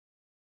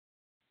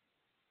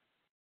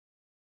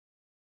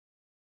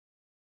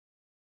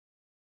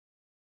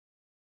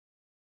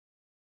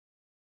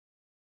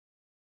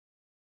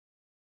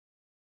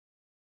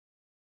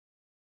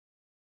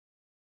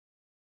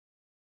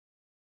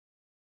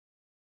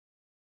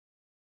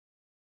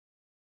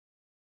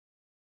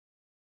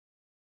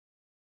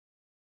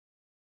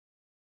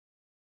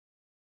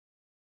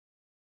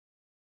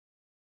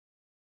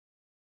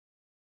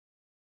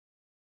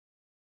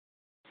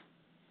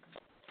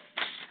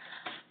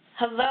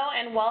Hello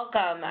and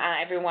welcome,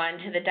 everyone,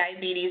 to the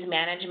Diabetes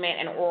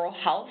Management and Oral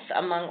Health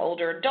Among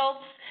Older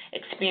Adults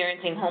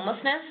Experiencing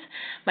Homelessness.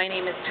 My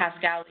name is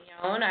Pascal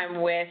Leone.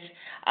 I'm with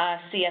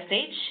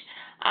CSH,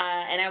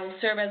 and I will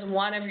serve as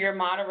one of your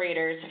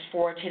moderators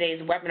for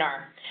today's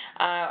webinar.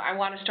 I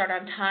want to start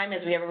on time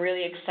as we have a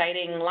really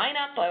exciting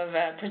lineup of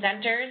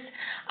presenters.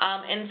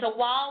 And so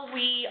while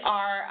we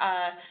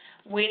are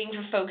waiting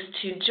for folks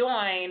to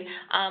join,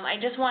 I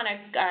just want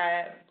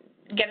to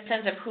get a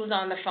sense of who's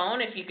on the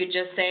phone. If you could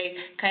just say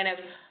kind of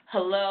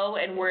hello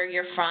and where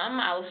you're from.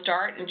 I'll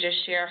start and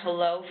just share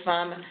hello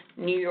from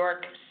New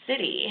York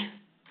City.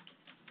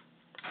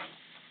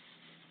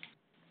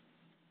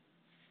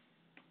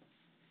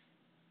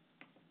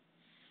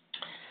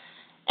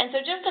 And so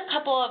just a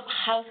couple of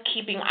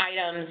housekeeping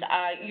items.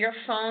 Your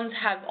phones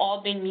have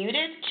all been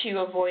muted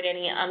to avoid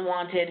any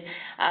unwanted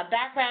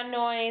background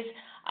noise.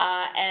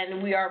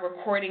 And we are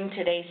recording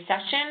today's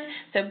session,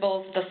 so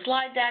both the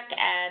slide deck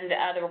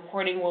and the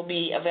recording will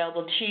be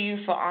available to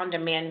you for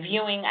on-demand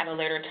viewing at a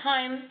later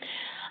time.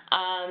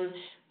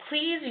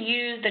 Please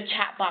use the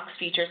chat box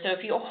feature. So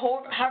if you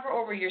hover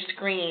over your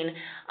screen,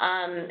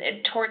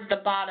 towards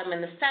the bottom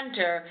in the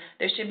center,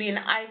 there should be an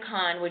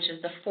icon, which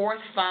is the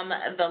fourth from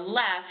the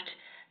left,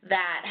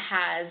 that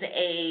has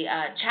a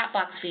chat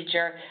box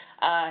feature.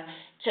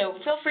 So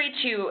feel free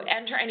to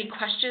enter any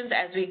questions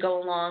as we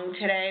go along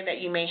today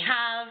that you may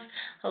have.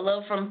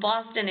 Hello from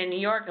Boston and New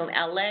York and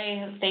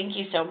LA. Thank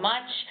you so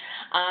much.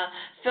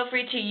 Feel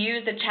free to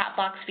use the chat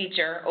box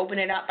feature. Open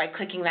it up by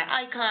clicking that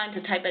icon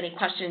to type any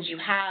questions you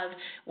have.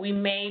 We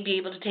may be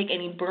able to take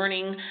any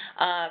burning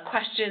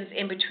questions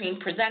in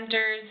between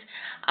presenters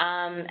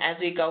as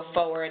we go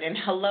forward. And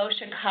hello,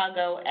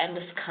 Chicago and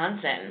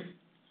Wisconsin.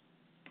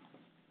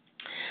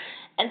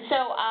 And so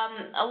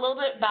a little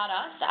bit about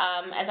us.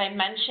 As I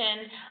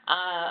mentioned,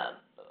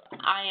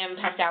 I am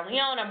Pascal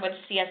Leone. I'm with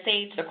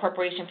CSH, the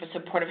Corporation for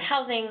Supportive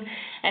Housing,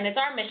 and it's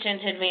our mission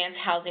to advance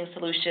housing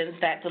solutions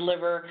that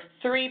deliver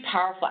three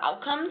powerful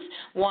outcomes.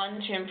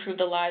 One, to improve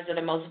the lives of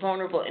the most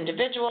vulnerable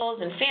individuals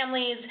and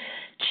families.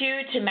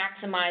 Two, to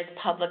maximize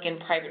public and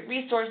private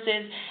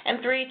resources. And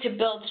three, to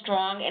build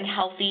strong and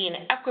healthy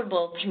and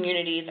equitable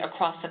communities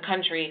across the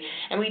country.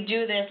 And we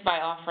do this by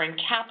offering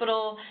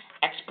capital,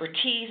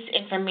 expertise,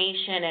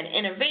 information, and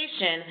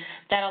innovation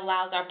that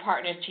allows our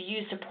partners to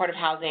use supportive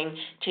housing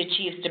to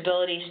achieve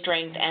stability,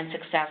 strength, and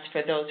success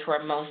for those who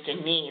are most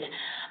in need.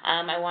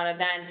 I want to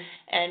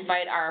then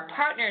invite our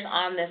partners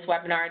on this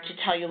webinar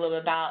to tell you a little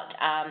bit about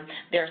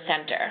their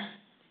center.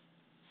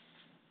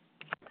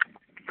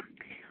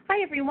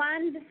 Hi,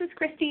 everyone. This is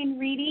Christine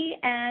Reedy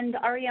and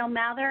Ariel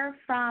Mather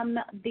from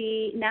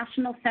the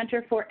National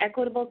Center for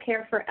Equitable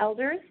Care for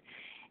Elders.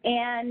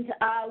 And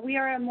we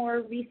are a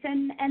more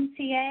recent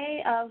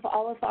NCA of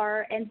all of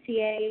our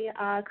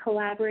NCA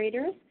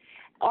collaborators.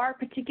 Our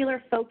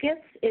particular focus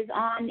is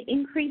on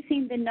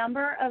increasing the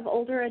number of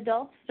older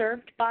adults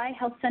served by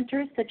health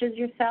centers such as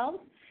yourselves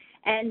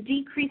and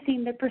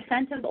decreasing the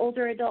percent of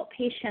older adult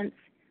patients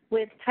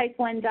with type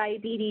 1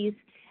 diabetes,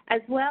 as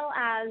well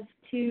as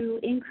to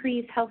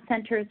increase health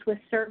centers with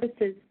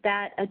services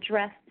that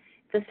address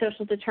the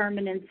social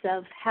determinants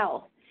of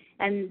health.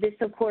 And this,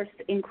 of course,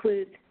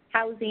 includes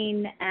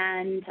housing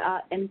and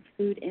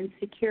food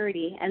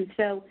insecurity. And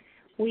so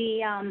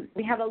we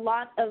have a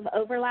lot of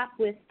overlap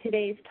with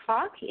today's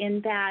talk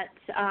in that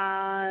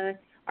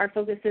our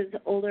focus is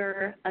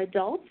older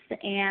adults,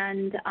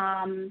 and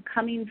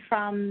coming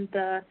from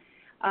the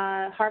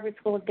Harvard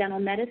School of Dental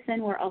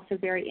Medicine, we're also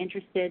very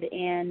interested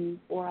in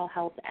oral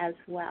health as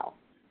well.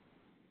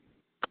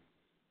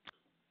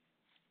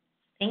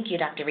 Thank you,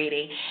 Dr.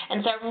 Reedy.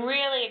 And so I'm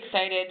really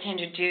excited to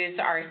introduce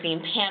our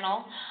esteemed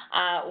panel.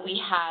 We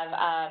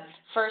have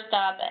first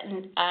up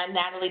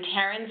Natalie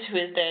Terrence, who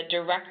is the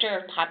Director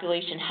of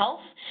Population Health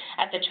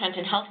at the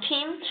Trenton Health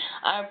Team.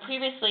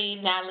 Previously,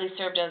 Natalie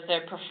served as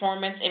the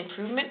Performance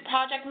Improvement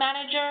Project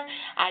Manager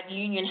at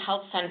Union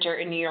Health Center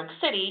in New York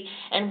City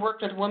and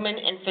worked with women,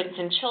 infants,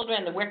 and children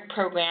in the WIC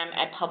program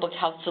at Public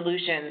Health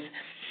Solutions.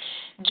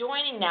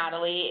 Joining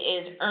Natalie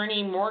is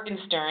Ernie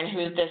Morgenstern, who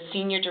is the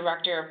Senior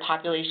Director of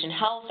Population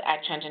Health at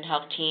Trenton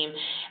Health Team.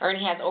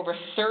 Ernie has over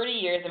 30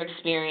 years of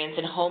experience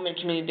in home and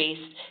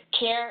community-based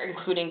care,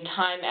 including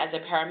time as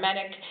a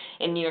paramedic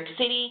in New York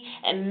City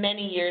and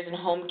many years in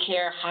home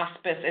care,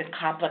 hospice, and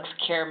complex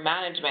care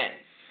management.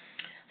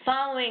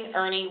 Following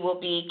Ernie will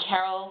be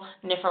Carol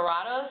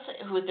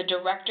Niferatos, who is the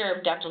Director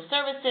of Dental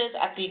Services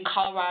at the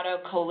Colorado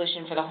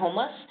Coalition for the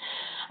Homeless.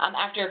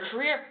 After a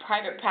career of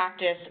private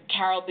practice,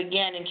 Carol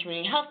began in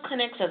community health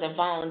clinics as a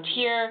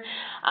volunteer,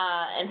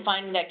 and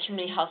finding that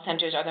community health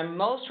centers are the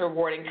most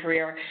rewarding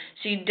career,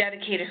 she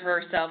dedicated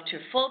herself to a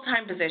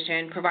full-time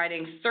position,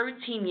 providing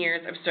 13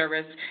 years of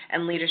service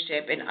and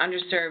leadership in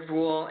underserved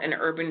rural and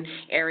urban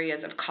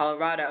areas of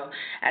Colorado.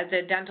 As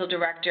the dental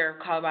director of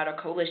Colorado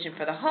Coalition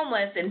for the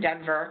Homeless in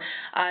Denver,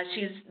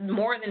 she's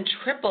more than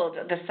tripled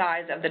the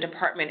size of the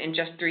department in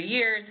just 3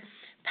 years,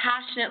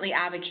 passionately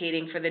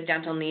advocating for the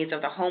dental needs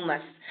of the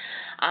homeless.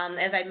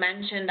 As I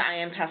mentioned, I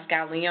am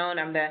Pascal Leon.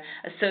 I'm the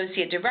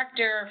Associate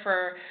Director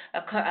for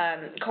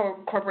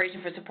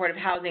Corporation for Supportive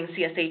Housing,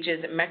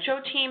 CSH's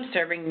Metro team,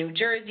 serving New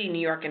Jersey,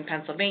 New York, and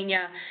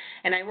Pennsylvania.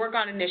 And I work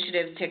on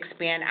initiatives to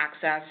expand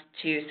access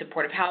to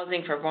supportive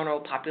housing for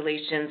vulnerable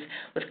populations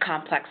with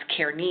complex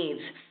care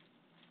needs.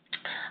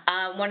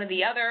 One of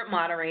the other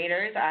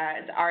moderators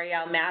is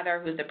Ariel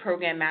Mather, who's the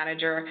Program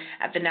Manager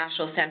at the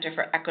National Center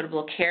for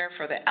Equitable Care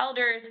for the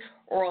Elders,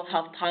 Oral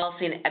Health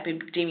Policy and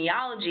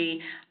Epidemiology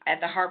at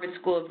the Harvard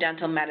School of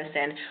Dental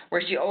Medicine,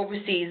 where she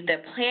oversees the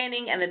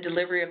planning and the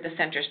delivery of the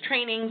center's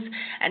trainings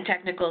and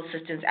technical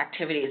assistance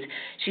activities.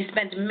 She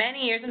spent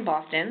many years in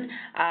Boston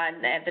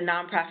at the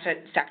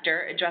nonprofit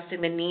sector, addressing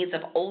the needs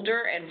of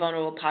older and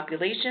vulnerable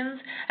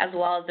populations, as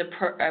well as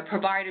the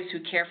providers who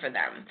care for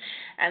them.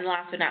 And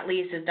last but not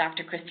least is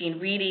Dr. Christine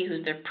Reedy,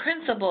 who's the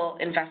principal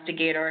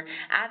investigator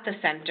at the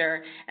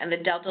center and the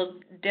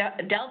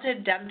Delta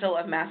Dental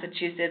of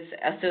Massachusetts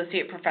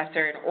Associate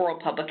Professor in Oral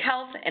Public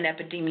Health and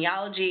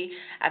Epidemiology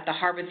at the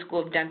Harvard School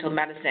of Dental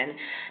Medicine.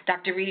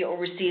 Dr. Reedy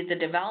oversees the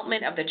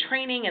development of the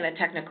training and the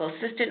technical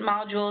assistant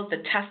modules,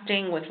 the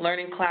testing with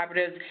learning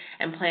collaboratives,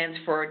 and plans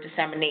for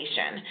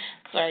dissemination.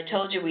 So I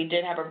told you we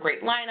did have a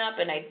great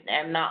lineup, and I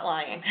am not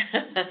lying.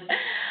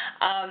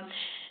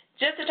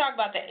 Just to talk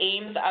about the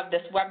aims of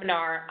this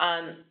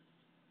webinar,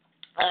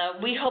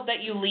 we hope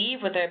that you leave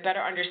with a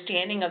better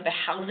understanding of the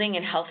housing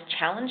and health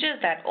challenges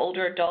that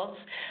older adults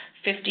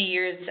 50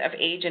 years of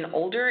age and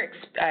older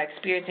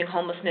experiencing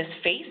homelessness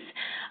face,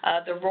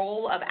 the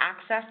role of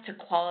access to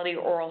quality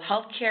oral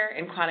health care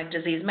and chronic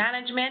disease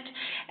management,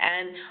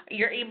 and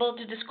you're able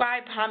to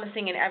describe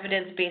promising and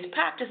evidence-based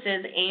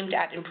practices aimed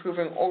at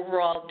improving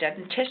overall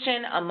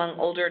dentition among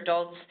older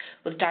adults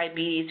with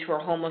diabetes who are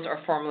homeless or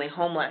formerly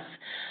homeless.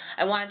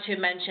 I wanted to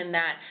mention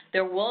that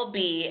there will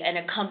be an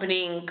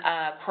accompanying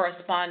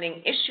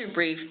corresponding issue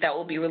brief that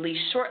will be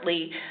released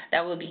shortly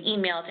that will be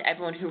emailed to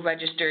everyone who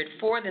registered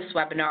for this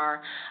webinar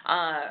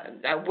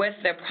with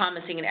the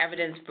promising and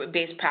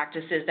evidence-based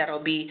practices that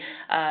will be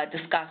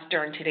discussed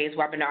during today's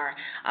webinar.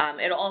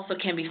 It also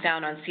can be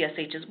found on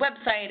CSH's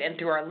website and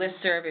through our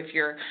listserv if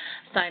you're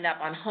signed up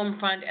on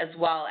Homefront, as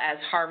well as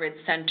Harvard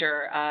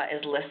Center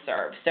is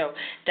listserv. So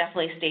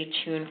definitely stay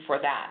tuned for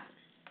that.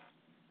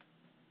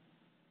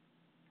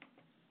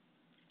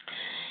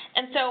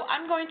 And so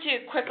I'm going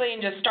to quickly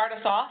and just start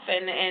us off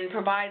and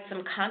provide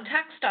some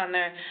context on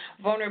the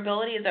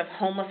vulnerabilities of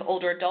homeless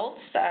older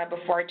adults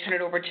before I turn it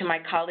over to my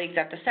colleagues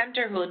at the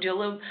center, who will do a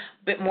little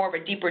bit more of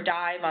a deeper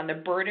dive on the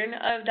burden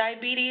of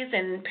diabetes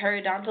and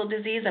periodontal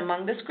disease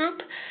among this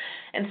group.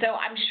 And so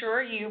I'm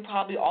sure you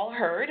probably all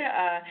heard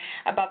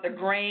about the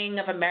graying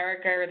of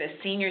America or the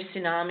senior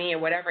tsunami or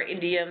whatever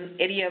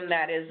idiom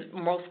that is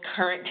most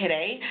current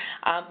today.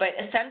 But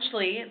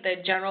essentially, the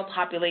general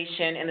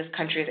population in this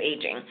country is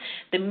aging.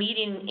 The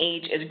median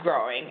age is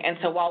growing. And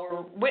so while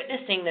we're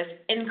witnessing this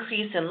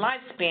increase in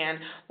lifespan,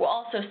 we're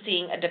also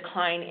seeing a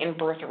decline in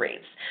birth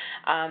rates.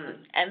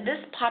 And this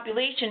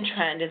population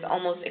trend is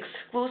almost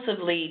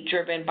exclusively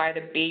driven by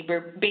the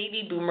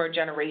baby boomer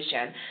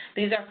generation.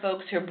 These are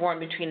folks who are born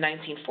between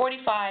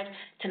 1945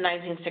 to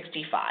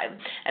 1965.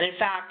 And in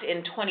fact,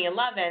 in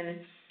 2011,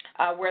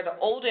 where the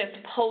oldest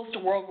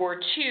post-World War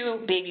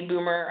II baby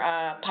boomer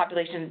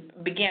population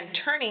began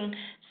turning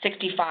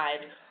 65,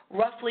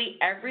 roughly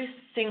every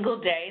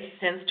single day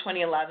since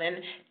 2011,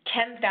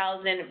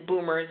 10,000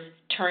 boomers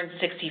turned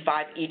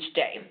 65 each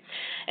day.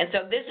 And so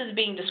this is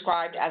being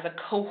described as a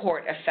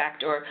cohort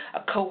effect or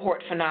a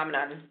cohort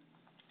phenomenon.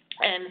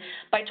 And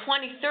by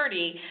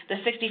 2030, the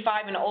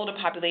 65 and older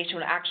population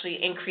would actually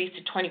increase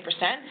to 20%,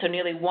 so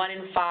nearly 1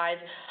 in 5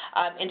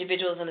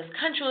 individuals in this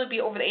country would be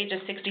over the age of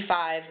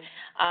 65,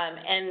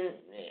 and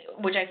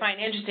which I find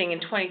interesting, in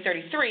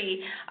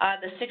 2033,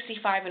 the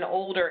 65 and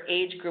older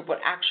age group would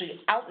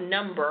actually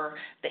outnumber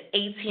the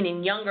 18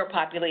 and younger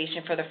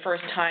population for the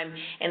first time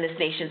in this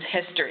nation's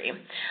history.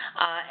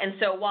 And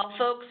so while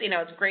folks,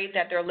 it's great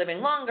that they're living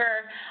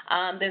longer,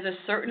 there's a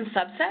certain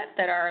subset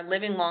that are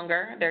living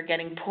longer, they're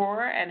getting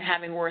poorer and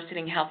having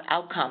worsening health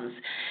outcomes.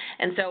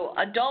 And so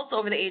adults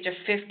over the age of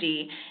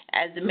 50,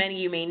 as many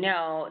of you may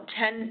know,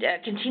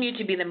 continue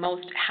to be the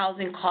most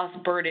housing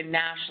cost burden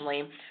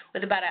nationally,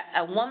 with about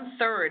a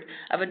 1/3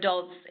 of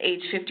adults age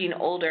 50 and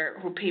older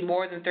who pay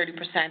more than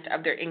 30%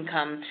 of their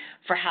income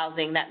for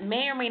housing that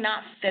may or may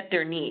not fit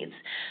their needs.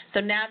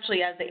 So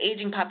naturally, as the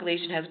aging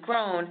population has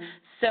grown,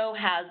 so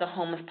has the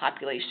homeless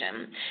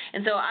population.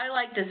 And so I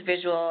like this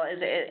visual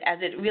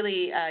as it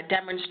really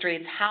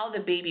demonstrates how the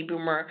baby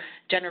boomer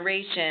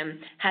generation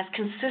has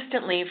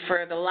consistently,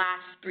 for the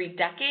last 3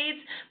 decades,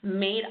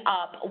 made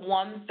up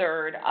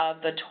 1/3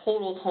 of the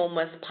total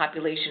homeless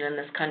population in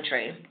this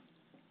country.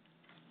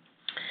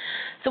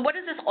 So what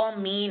does this all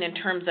mean in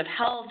terms of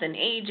health and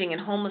aging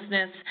and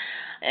homelessness?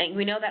 And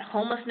we know that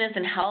homelessness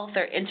and health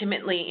are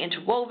intimately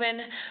interwoven.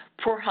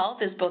 Poor health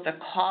is both a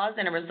cause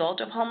and a result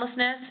of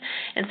homelessness.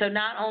 And so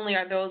not only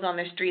are those on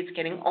the streets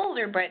getting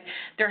older, but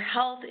their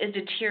health is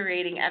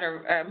deteriorating at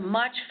a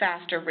much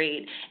faster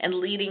rate and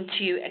leading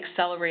to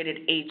accelerated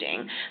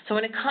aging. So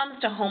when it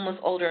comes to homeless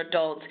older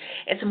adults,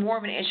 it's more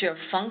of an issue of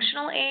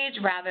functional age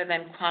rather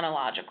than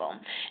chronological.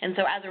 And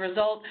so as a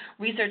result,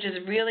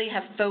 researchers really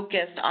have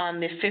focused on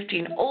the 50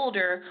 and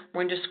older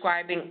when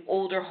describing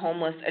older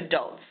homeless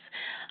adults.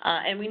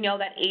 And we know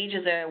that age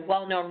is a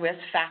well-known risk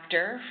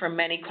factor for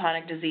many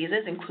chronic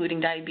diseases,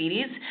 including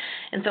diabetes.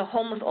 And so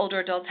homeless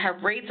older adults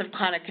have rates of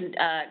chronic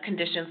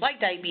conditions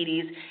like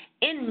diabetes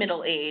in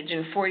middle age,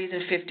 in 40s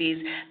and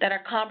 50s, that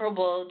are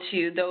comparable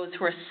to those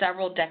who are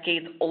several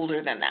decades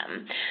older than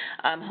them.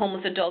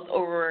 Homeless adults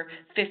over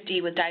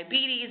 50 with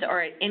diabetes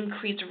are at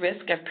increased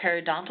risk of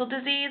periodontal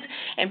disease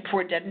and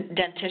poor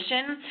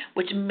dentition,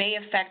 which may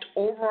affect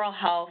overall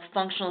health,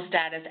 functional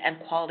status, and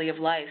quality of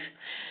life.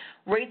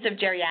 Rates of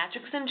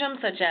geriatric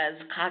syndromes such as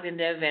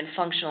cognitive and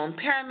functional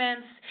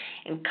impairments,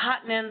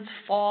 incontinence,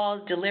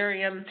 falls,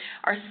 delirium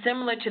are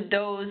similar to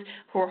those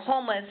who are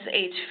homeless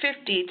age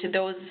 50 to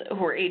those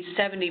who are age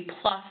 70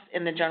 plus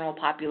in the general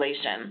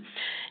population.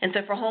 And so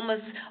for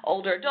homeless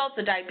older adults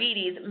with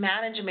diabetes,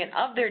 management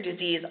of their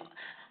disease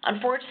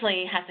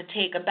unfortunately has to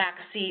take a back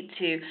seat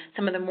to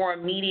some of the more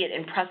immediate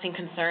and pressing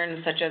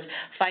concerns such as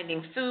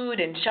finding food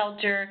and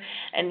shelter,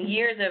 and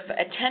years of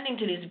attending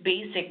to these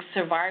basic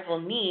survival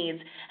needs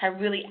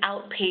have really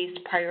outpaced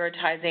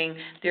prioritizing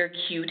their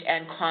acute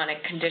and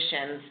chronic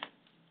conditions.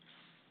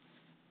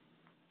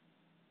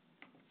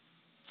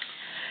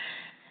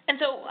 And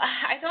so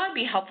I thought it would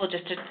be helpful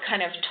just to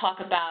kind of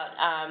talk about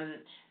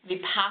the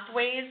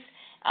pathways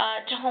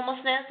to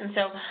homelessness. And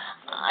so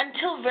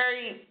until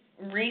very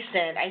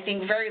recent, I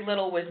think very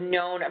little was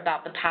known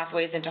about the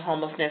pathways into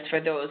homelessness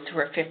for those who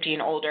are 50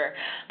 and older.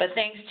 But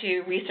thanks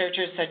to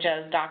researchers such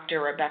as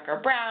Dr. Rebecca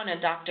Brown and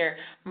Dr.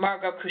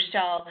 Margot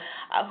Kuchel,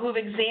 who have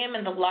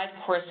examined the life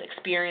course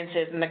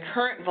experiences and the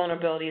current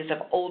vulnerabilities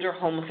of older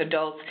homeless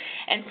adults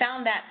and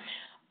found that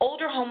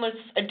older homeless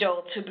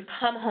adults who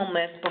become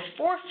homeless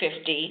before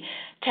 50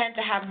 tend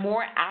to have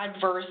more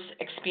adverse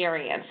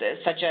experiences,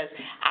 such as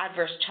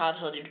adverse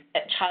childhood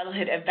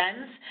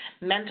events,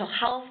 mental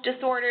health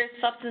disorders,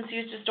 substance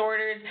use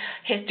disorders,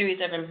 histories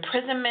of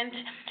imprisonment,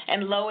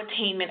 and low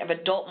attainment of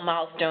adult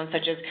milestones,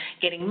 such as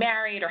getting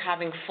married or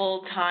having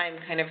full-time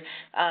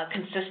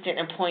consistent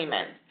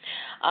employment.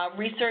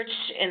 Research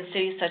in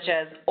cities such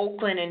as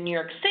Oakland and New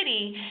York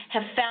City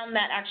have found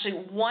that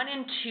actually 1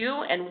 in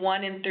 2 and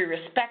 1 in 3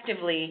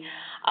 respectively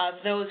of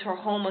those who are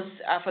homeless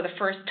for the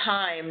first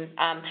time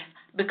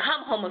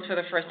become homeless for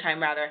the first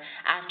time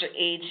after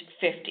age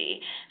 50.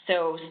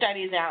 So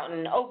studies out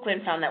in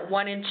Oakland found that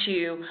 1 in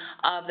 2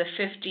 of the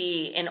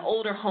 50 and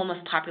older homeless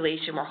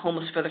population were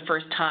homeless for the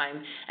first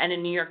time, and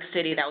in New York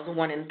City that was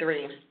 1 in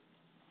 3.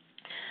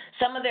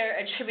 Some of their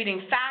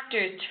attributing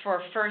factors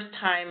for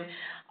first-time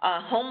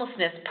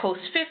homelessness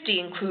post-50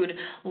 include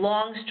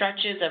long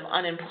stretches of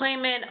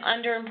unemployment,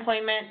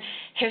 underemployment,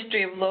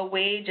 history of low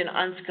wage and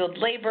unskilled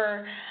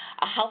labor,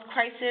 a health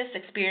crisis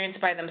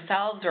experienced by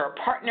themselves or a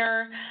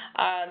partner.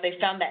 They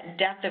found that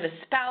death of a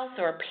spouse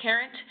or a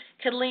parent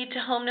could lead to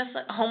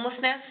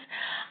homelessness.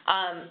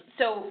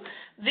 So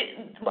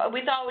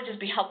we thought it would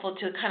just be helpful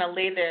to kind of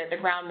lay the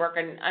groundwork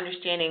and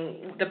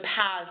understanding the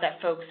paths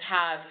that folks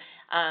have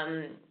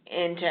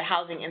into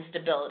housing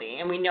instability.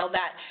 And we know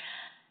that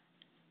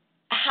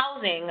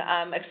housing,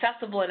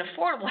 accessible and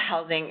affordable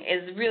housing,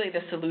 is really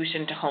the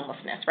solution to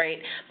homelessness, right?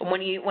 But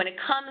when it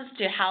comes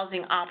to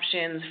housing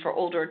options for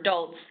older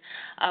adults,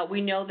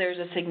 we know there's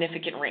a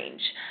significant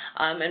range.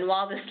 And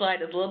while this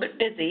slide is a little bit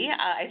busy,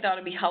 I thought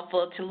it would be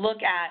helpful to look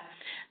at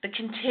the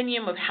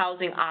continuum of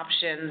housing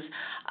options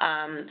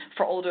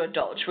for older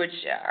adults, which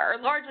are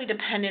largely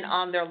dependent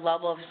on their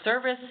level of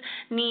service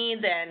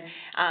needs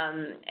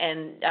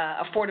and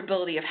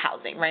affordability of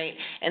housing, right?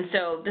 And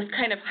so this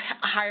kind of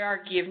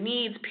hierarchy of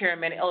needs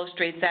pyramid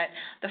illustrates that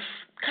the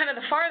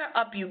farther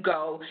up you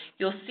go,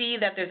 you'll see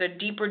that there's a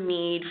deeper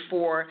need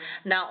for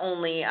not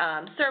only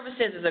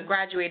services as a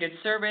graduated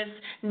service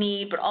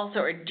need, but also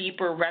a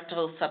deeper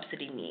rental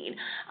subsidy need.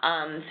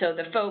 So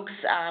the folks,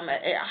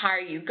 higher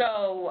you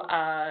go,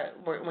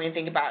 when you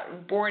think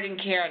about boarding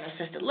care and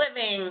assisted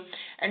living,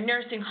 a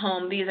nursing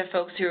home, these are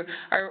folks who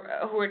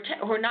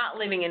are not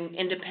living in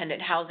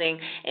independent housing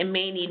and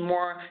may need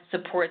more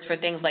supports for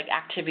things like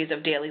activities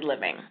of daily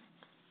living.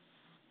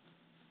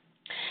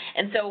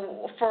 And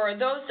so for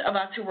those of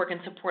us who work in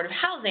supportive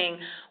housing,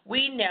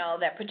 we know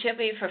that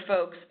particularly for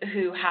folks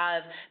who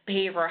have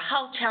behavioral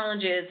health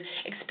challenges,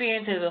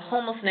 experiences with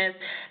homelessness,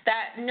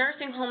 that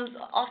nursing homes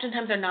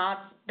oftentimes are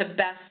not the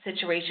best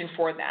situation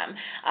for them.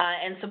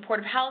 And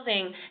supportive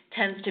housing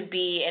tends to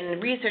be,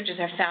 and researchers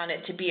have found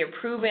it to be a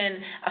proven,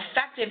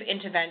 effective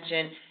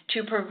intervention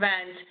to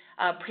prevent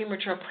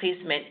premature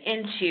placement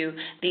into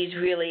these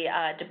really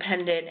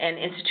dependent and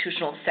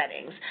institutional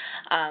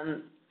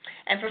settings.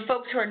 And for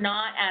folks who are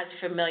not as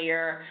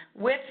familiar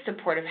with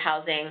supportive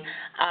housing,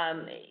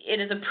 it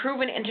is a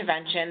proven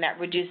intervention that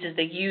reduces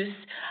the use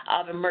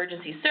of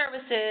emergency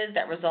services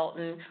that result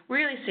in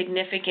really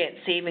significant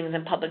savings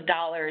in public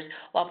dollars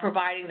while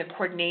providing the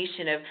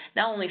coordination of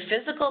not only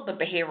physical but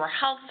behavioral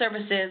health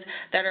services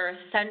that are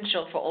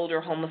essential for older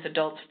homeless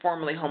adults,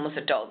 formerly homeless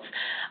adults.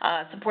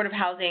 Supportive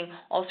housing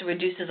also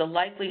reduces the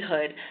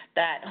likelihood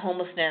that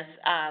homeless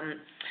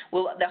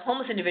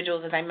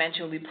individuals, as I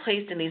mentioned, will be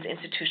placed in these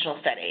institutional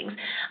settings.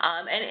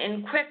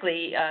 And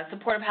quickly,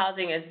 supportive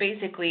housing is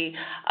basically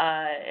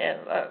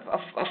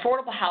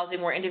affordable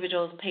housing where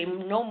individuals pay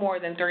no more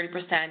than 30%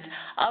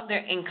 of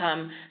their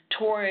income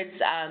towards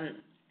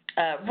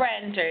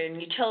rent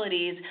and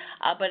utilities,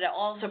 but it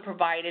also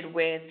provided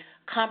with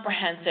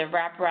comprehensive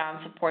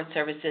wraparound support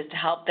services to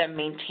help them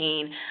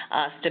maintain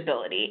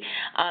stability.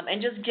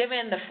 And just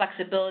given the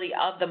flexibility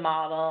of the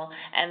model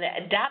and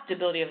the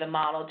adaptability of the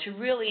model to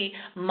really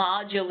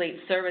modulate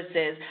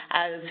services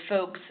as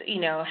folks,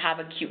 have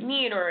acute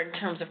need or in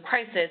terms of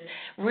crisis,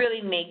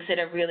 really makes it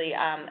a really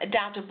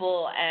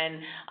adaptable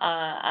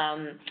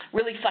and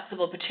really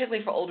flexible,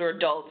 particularly for older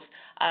adults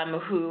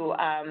who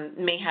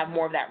may have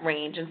more of that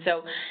range. And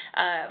so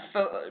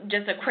for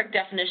just a quick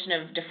definition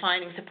of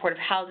defining supportive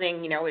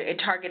housing,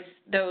 it targets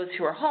those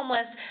who are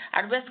homeless,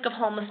 at risk of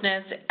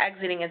homelessness,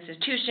 exiting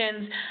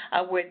institutions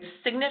with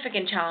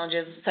significant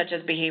challenges such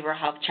as behavioral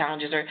health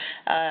challenges or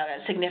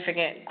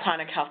significant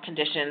chronic health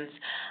conditions.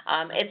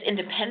 It's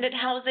independent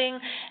housing,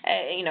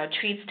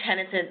 treats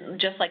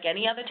tenants just like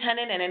any other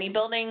tenant in any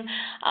building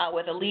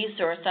with a lease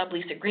or a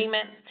sublease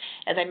agreement.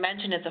 As I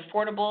mentioned, it's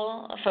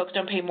affordable. Folks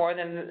don't pay more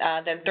than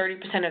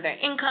 30% of their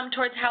income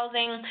towards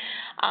housing.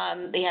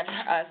 They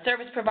have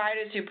service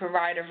providers who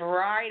provide a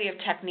variety of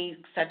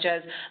techniques such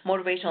as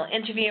motivational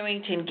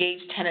interviewing to engage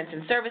tenants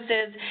and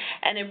services,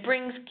 and it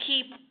brings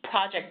key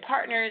project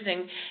partners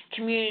and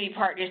community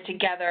partners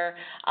together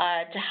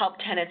to help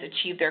tenants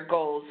achieve their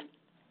goals.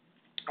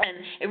 And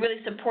it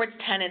really supports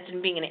tenants in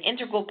being an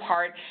integral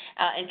part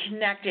and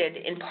connected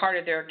in part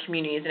of their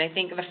communities. And I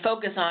think the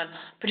focus on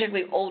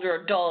particularly older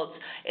adults,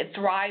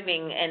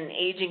 thriving and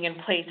aging in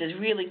place is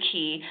really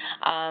key,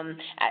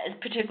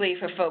 particularly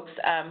for folks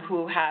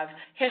who have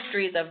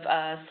histories of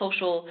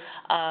social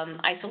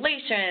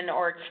isolation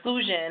or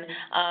exclusion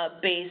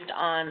based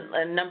on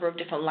a number of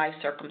different life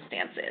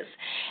circumstances.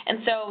 And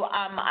so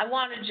I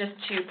wanted just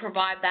to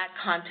provide that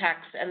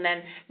context, and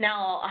then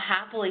now I'll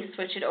happily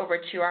switch it over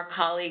to our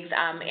colleagues,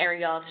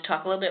 Ariel, to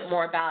talk a little bit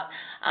more about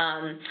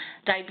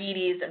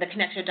diabetes, the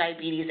connection of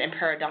diabetes and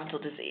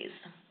periodontal disease.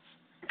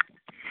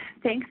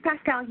 Thanks,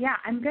 Pascal. Yeah,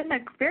 I'm going to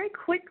very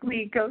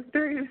quickly go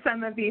through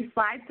some of these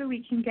slides so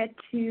we can get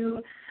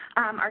to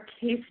our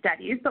case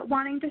studies, but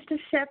wanting just to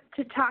shift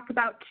to talk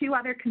about two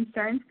other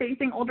concerns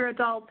facing older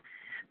adults,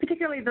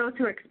 particularly those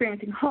who are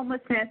experiencing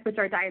homelessness, which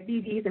are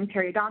diabetes and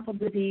periodontal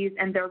disease,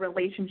 and their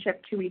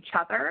relationship to each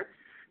other.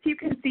 So you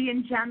can see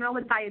in general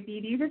that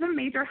diabetes is a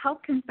major health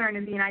concern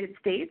in the United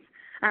States,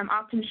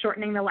 often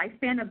shortening the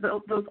lifespan of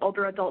those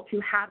older adults who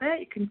have it.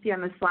 You can see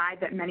on the slide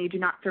that many do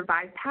not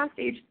survive past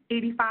age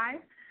 85.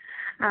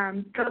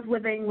 Those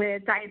living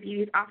with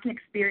diabetes often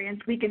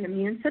experience weakened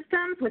immune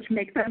systems, which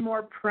makes them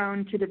more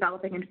prone to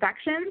developing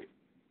infections.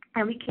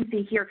 And we can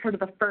see here sort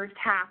of the first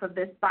half of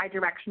this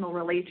bidirectional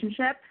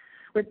relationship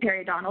with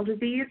periodontal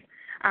disease.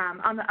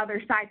 On the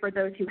other side, for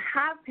those who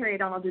have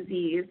periodontal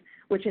disease,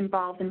 which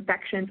involves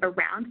infections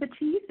around the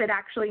teeth, it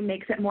actually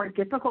makes it more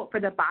difficult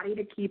for the body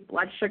to keep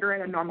blood sugar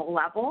at a normal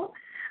level.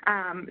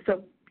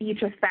 So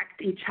each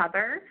affect each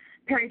other.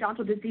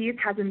 Periodontal disease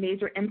has a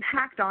major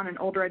impact on an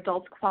older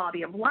adult's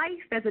quality of life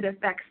as it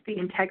affects the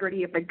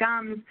integrity of the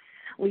gums,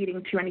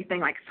 leading to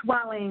anything like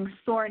swelling,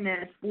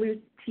 soreness, loose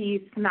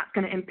teeth, and that's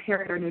going to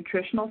impair their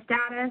nutritional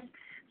status.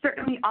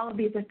 Certainly all of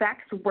these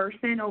effects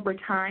worsen over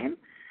time.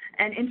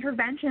 And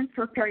interventions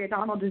for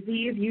periodontal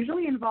disease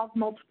usually involve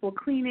multiple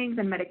cleanings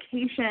and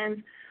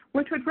medications,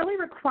 which would really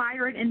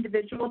require an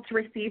individual to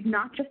receive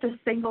not just a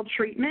single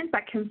treatment,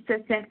 but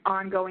consistent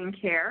ongoing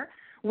care,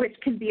 which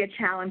can be a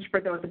challenge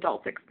for those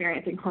adults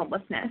experiencing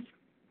homelessness.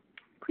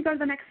 Can we go to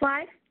the next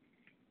slide?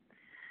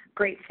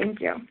 Great, thank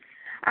you.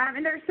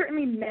 And there are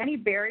certainly many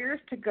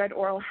barriers to good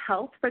oral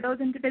health for those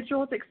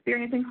individuals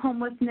experiencing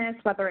homelessness,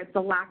 whether it's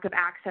the lack of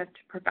access to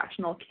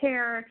professional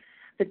care,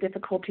 the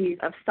difficulties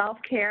of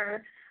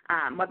self-care,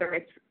 whether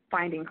it's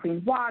finding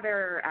clean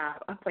water,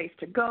 a place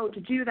to go to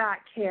do that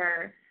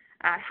care.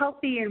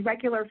 Healthy and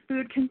regular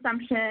food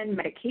consumption,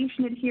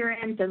 medication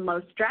adherence, and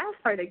low stress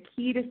are the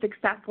key to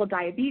successful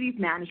diabetes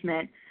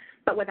management.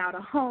 But without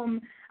a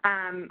home,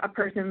 a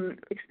person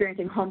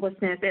experiencing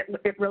homelessness,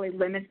 it really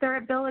limits their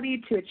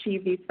ability to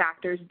achieve these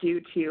factors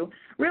due to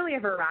really a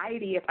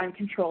variety of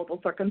uncontrollable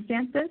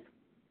circumstances.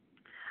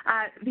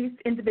 These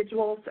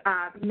individuals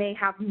may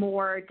have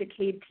more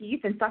decayed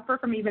teeth and suffer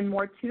from even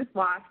more tooth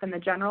loss than the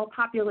general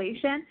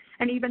population,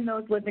 and even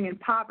those living in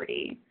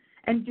poverty.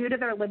 And due to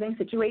their living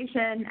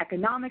situation,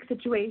 economic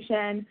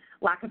situation,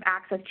 lack of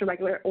access to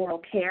regular oral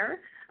care,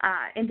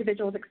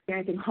 individuals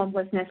experiencing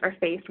homelessness are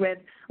faced with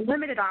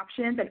limited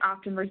options and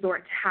often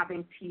resort to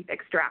having teeth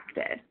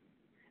extracted.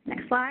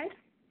 Next slide.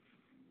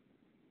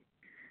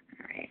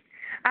 All right.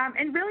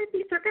 And really,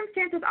 these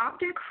circumstances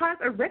often cause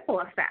a ripple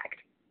effect.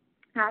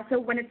 So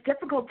when it's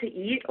difficult to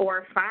eat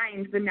or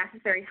find the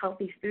necessary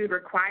healthy food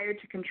required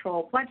to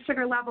control blood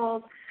sugar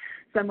levels,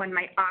 someone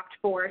might opt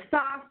for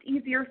soft,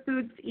 easier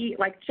foods to eat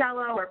like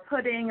Jell-O or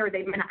pudding, or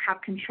they may not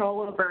have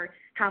control over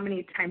how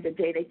many times a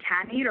day they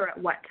can eat or at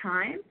what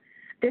time.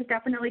 This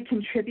definitely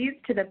contributes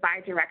to the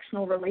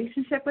bidirectional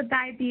relationship with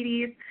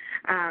diabetes,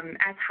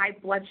 as high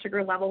blood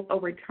sugar levels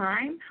over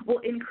time will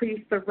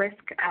increase the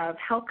risk of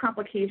health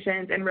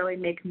complications and really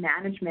make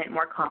management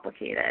more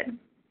complicated.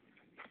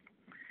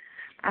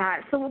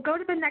 So we'll go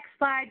to the next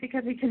slide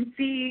because we can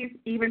see,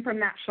 even from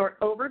that short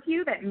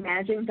overview, that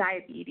managing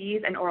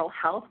diabetes and oral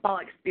health while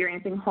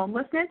experiencing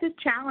homelessness is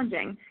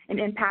challenging and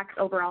impacts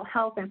overall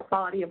health and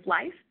quality of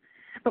life.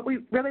 But we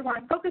really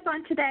want to focus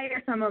on today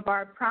are some of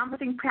our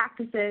promising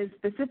practices,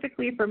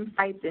 specifically from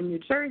sites in New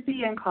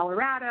Jersey and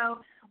Colorado.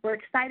 We're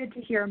excited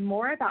to hear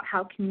more about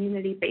how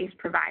community-based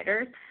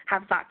providers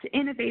have sought to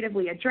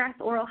innovatively address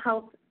oral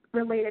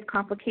health-related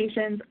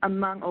complications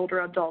among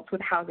older adults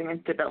with housing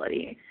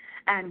instability.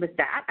 And with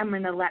that, I'm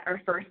going to let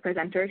our first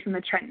presenters from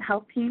the Trenton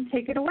Health team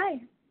take it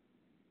away.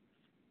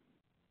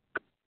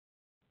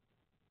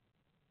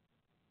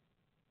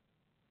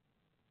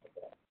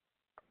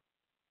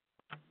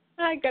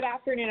 Hi, good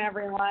afternoon,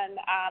 everyone.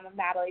 I'm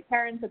Natalie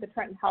Terrence with the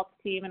Trenton Health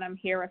team, and I'm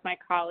here with my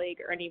colleague,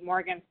 Ernie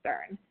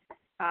Morgenstern.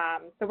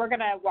 So we're going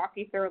to walk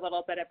you through a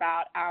little bit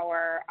about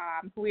our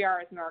who we are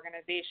as an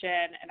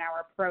organization and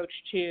our approach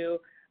to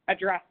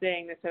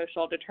addressing the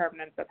social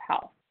determinants of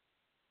health.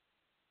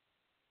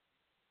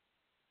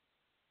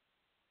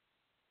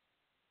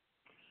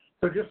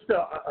 So just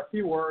a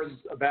few words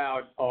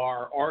about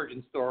our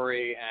origin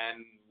story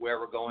and where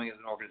we're going as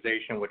an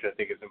organization, which I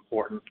think is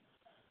important.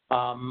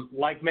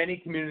 Like many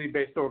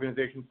community-based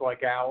organizations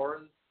like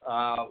ours,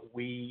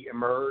 we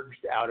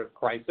emerged out of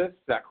crisis.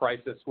 That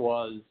crisis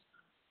was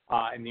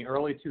in the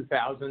early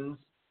 2000s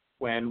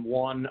when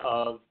one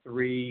of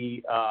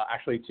three,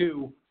 actually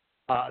two,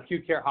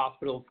 acute care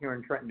hospitals here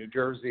in Trenton, New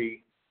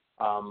Jersey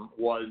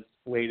was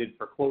slated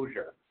for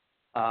closure.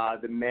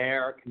 The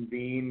mayor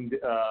convened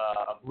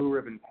a blue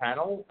ribbon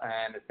panel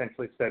and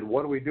essentially said,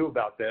 what do we do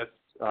about this?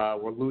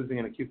 We're losing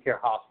an acute care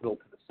hospital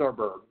to the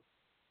suburbs.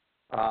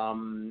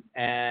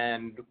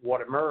 And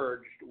what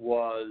emerged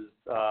was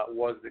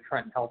the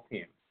Trenton Health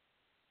team.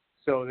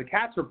 So the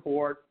CATS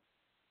report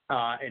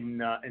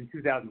in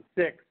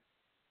 2006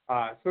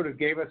 sort of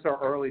gave us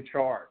our early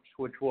charge,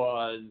 which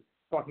was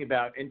talking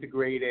about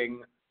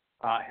integrating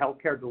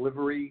healthcare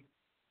delivery,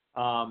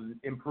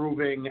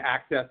 improving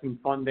access and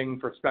funding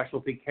for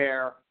specialty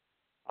care,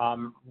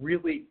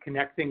 really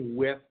connecting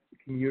with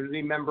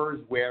community members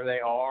where they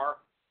are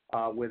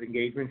with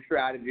engagement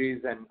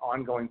strategies and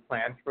ongoing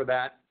plans for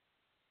that.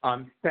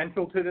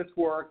 Central to this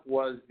work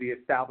was the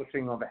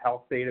establishing of a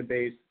health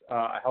database,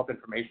 a health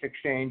information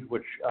exchange,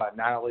 which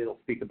Natalie will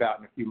speak about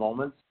in a few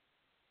moments.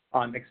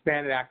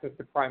 Expanded access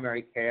to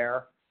primary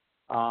care,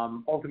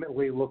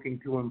 ultimately looking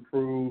to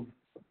improve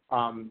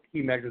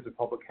key measures of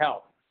public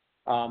health.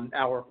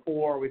 Our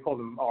four, we call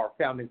them our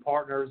founding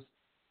partners,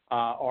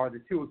 are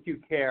the two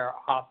acute care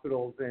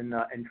hospitals in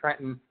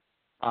Trenton,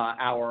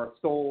 our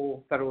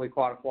sole federally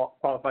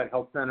qualified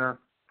health center,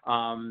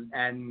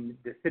 and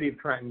the City of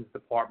Trenton's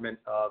Department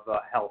of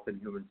Health and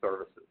Human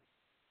Services.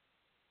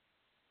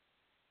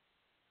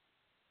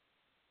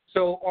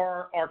 So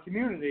our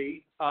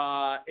community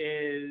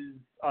is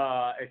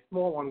a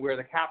small one. We're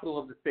the capital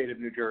of the state of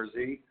New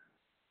Jersey.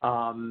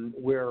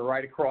 We're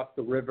right across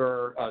the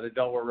river, the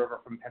Delaware River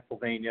from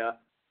Pennsylvania.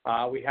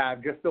 We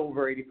have just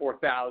over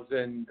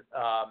 84,000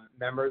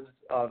 members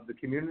of the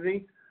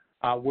community.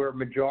 We're a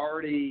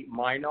majority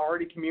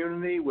minority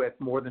community with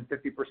more than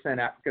 50%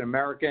 African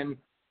American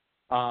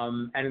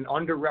and an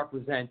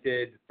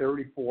underrepresented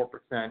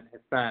 34%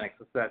 Hispanic,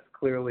 so that's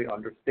clearly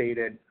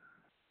understated.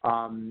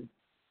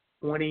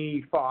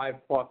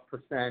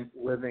 25+%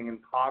 living in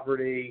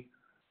poverty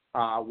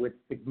with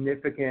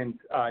significant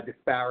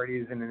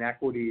disparities and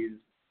inequities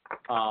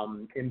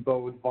in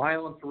both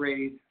violence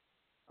rates,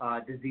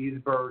 disease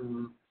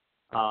burden,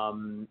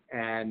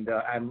 and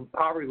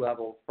poverty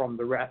levels from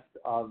the rest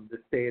of the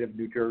state of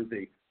New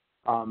Jersey.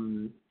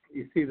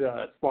 You see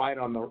the slide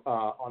on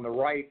the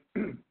right.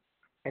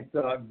 It's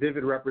a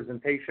vivid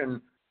representation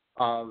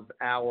of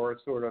our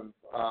sort of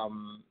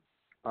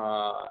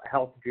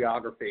health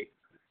geography.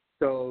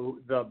 So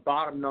the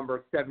bottom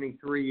number,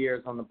 73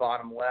 years on the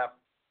bottom left,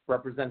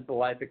 represents the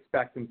life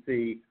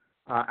expectancy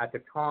at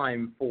the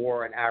time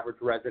for an average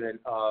resident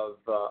of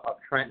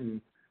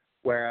Trenton,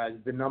 whereas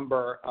the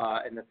number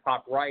in the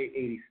top right,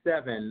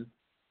 87,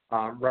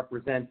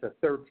 represents a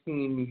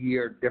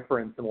 13-year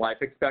difference in life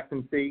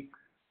expectancy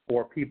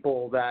for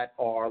people that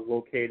are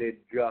located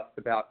just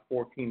about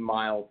 14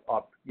 miles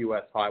up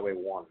U.S. Highway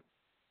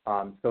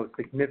 1. So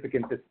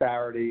significant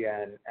disparity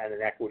and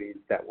inequities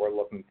that we're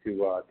looking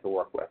to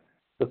work with.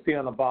 So see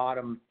on the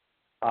bottom,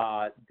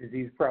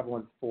 disease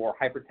prevalence for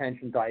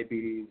hypertension,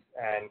 diabetes,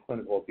 and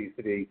clinical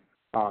obesity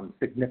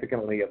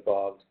significantly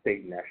above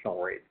state and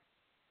national rates.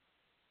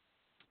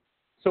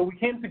 So we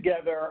came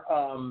together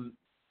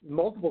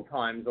multiple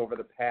times over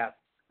the past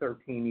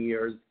 13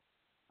 years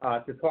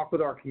to talk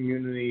with our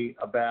community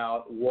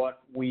about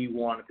what we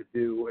wanted to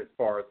do as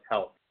far as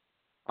health.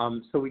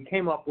 So we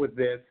came up with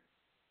this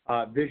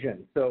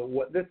vision. So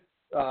what this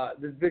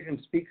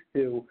vision speaks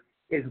to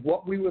is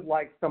what we would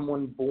like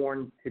someone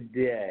born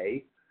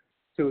today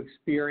to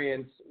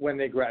experience when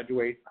they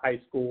graduate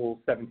high school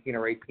 17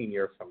 or 18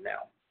 years from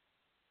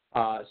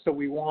now. So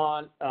we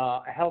want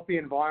a healthy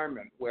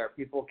environment where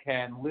people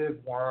can live,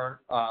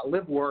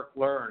 work,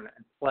 learn,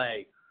 and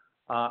play.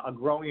 A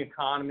growing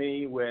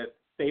economy with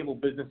stable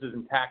businesses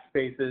and tax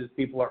bases.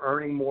 People are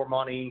earning more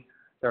money.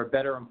 There are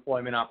better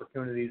employment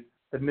opportunities.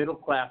 The middle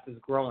class is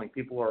growing.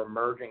 People are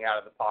emerging out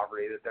of the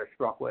poverty that they're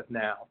struck with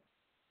now.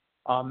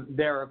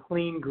 There are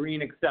clean,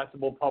 green,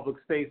 accessible public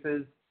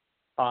spaces.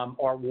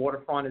 Our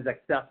waterfront is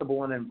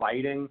accessible and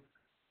inviting.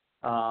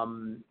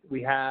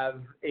 We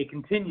have a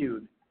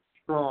continued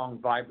strong,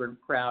 vibrant,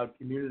 proud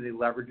community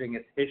leveraging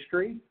its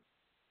history,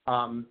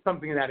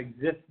 something that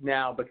exists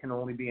now but can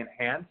only be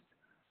enhanced.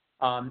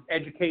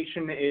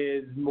 Education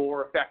is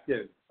more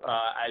effective,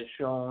 as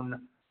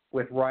shown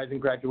with rising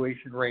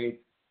graduation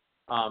rates,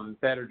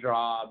 better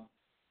jobs,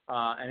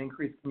 and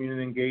increased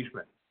community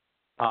engagement.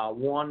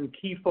 One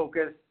key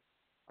focus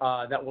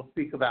that we'll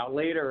speak about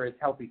later is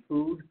healthy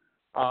food,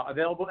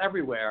 available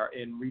everywhere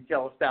in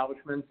retail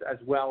establishments as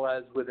well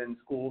as within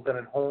schools and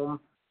at home,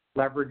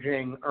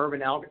 leveraging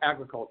urban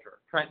agriculture.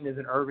 Trenton is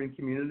an urban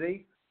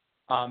community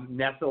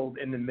nestled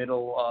in the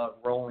middle of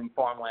rolling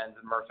farmlands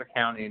in Mercer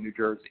County in New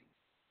Jersey.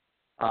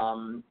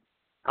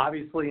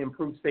 Obviously,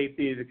 improved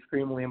safety is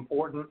extremely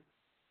important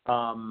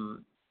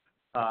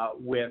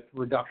with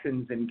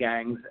reductions in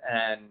gangs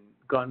and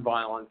gun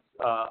violence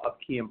of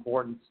key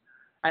importance,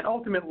 and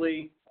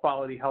ultimately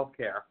quality health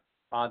care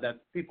that's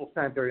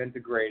people-centered,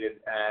 integrated,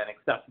 and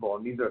accessible.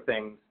 And these are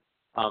things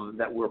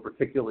that we're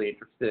particularly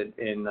interested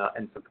in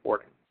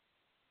supporting.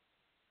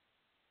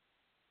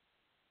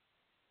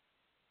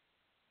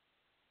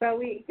 So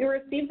we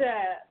received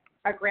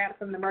a grant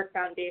from the Merck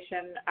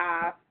Foundation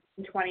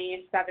in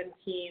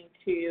 2017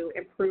 to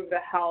improve the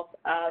health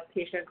of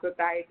patients with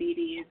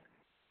diabetes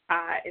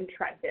in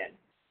Trenton.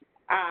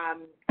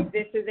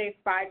 This is a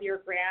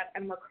 5-year grant,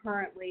 and we're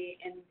currently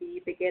in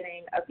the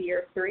beginning of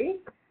year 3.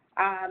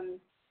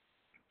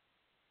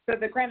 So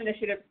the grant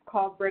initiative is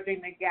called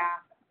Bridging the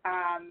Gap.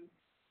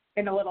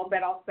 In a little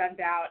bit, I'll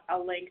send out a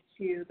link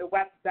to the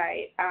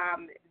website.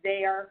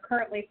 They are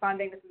currently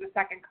funding, this is the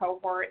second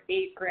cohort,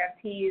 8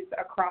 grantees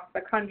across the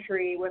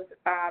country with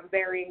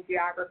varying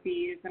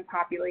geographies and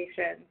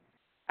populations.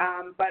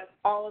 But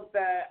all of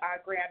the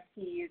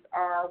grantees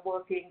are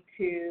working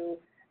to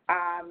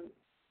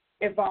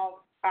evolve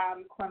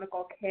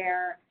clinical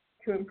care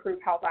to improve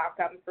health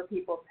outcomes for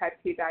people with type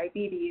 2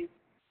 diabetes,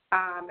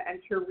 and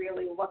to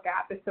really look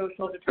at the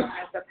social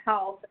determinants of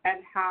health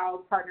and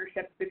how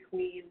partnerships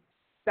between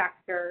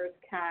sectors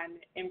can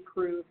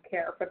improve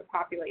care for the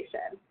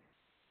population.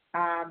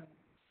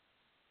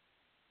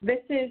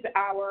 This is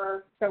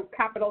so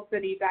Capital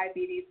City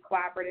Diabetes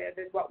Collaborative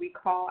is what we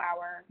call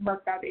our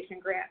Merck Foundation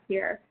grant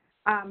here.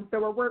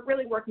 So we're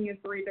really working in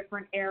 3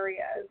 different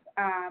areas.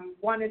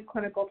 One is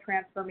clinical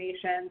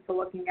transformation, so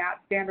looking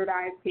at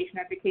standardized patient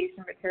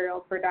education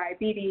materials for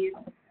diabetes.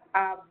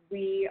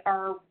 We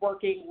are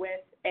working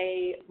with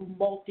a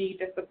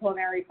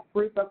multidisciplinary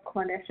group of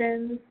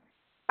clinicians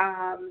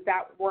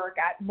that work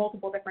at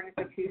multiple different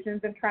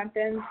institutions in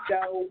Trenton.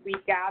 So we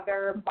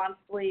gather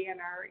monthly and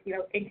are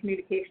in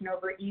communication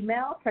over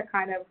email to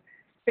kind of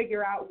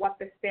figure out what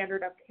the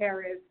standard of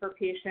care is for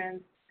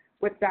patients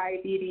with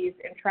diabetes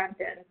in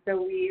Trenton.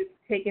 So we've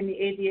taken the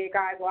ADA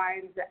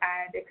guidelines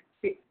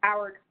and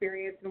our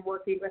experience in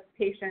working with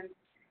patients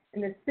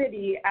in the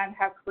city and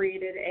have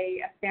created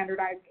a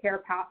standardized care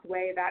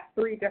pathway that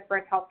 3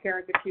 different healthcare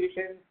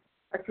institutions,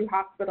 our 2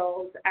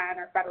 hospitals, and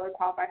our federally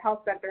qualified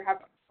health center have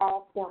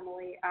all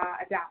formally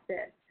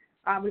adapted.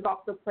 We've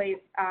also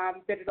placed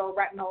digital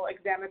retinal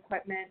exam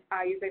equipment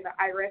using the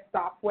IRIS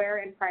software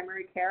in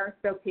primary care,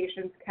 so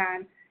patients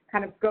can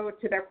kind of go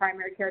to their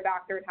primary care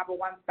doctor and have a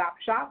one-stop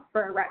shop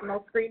for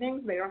retinal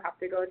screenings. They don't have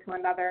to go to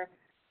another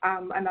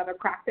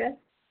practice.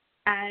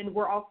 And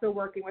we're also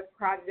working with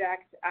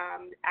Project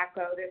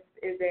ECHO. This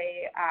is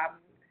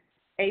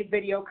a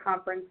video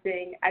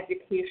conferencing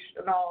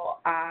educational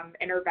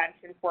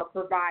intervention for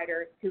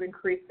providers to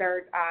increase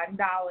their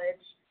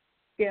knowledge,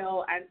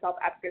 skill, and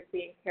self-efficacy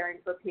in caring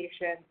for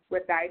patients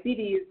with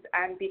diabetes.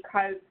 And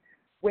because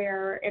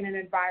we're in an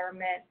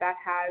environment that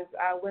has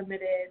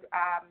limited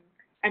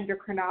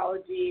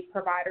endocrinology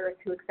providers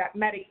who accept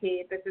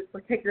Medicaid, this is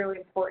particularly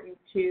important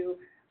to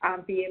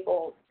be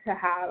able to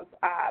have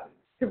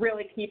to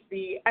really keep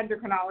the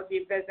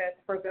endocrinology visits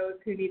for those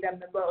who need them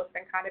the most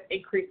and kind of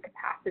increase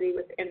capacity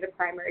within the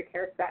primary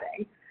care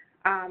setting.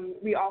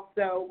 We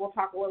also will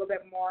talk a little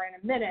bit more in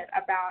a minute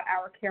about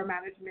our care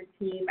management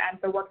team and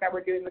the work that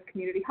we're doing with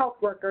community health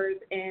workers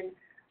in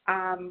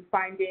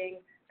finding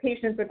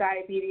patients with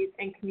diabetes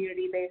in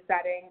community-based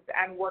settings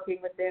and working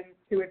with them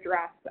to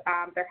address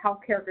their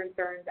healthcare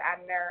concerns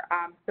and their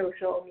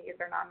social needs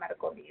or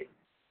non-medical needs.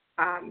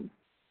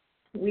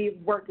 We've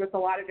worked with a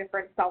lot of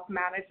different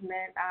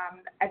self-management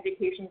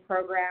education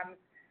programs.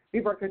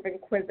 We've worked with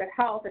Inquisitive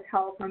Health, a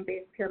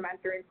telephone-based peer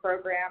mentoring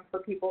program for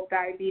people with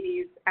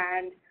diabetes,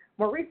 and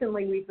more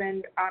recently we've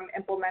been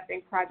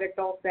implementing Project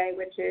Dulce,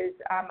 which is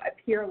a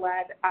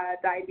peer-led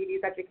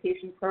diabetes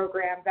education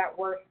program that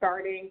we're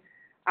starting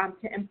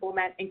to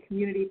implement in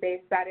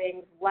community-based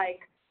settings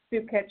like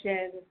soup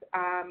kitchens,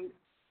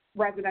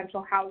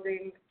 residential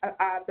housing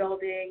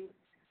buildings,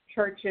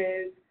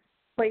 churches,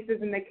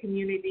 places in the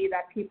community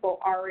that people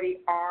already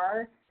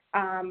are,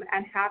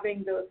 and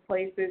having those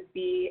places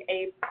be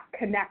a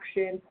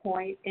connection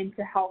point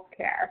into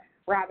healthcare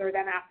rather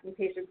than asking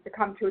patients to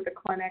come to the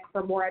clinic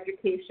for more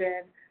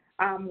education.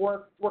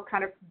 We're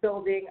kind of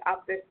building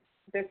up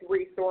this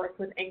resource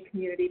within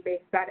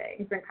community-based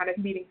settings and kind of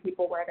meeting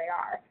people where they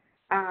are.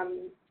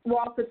 We'll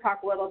also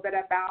talk a little bit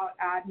about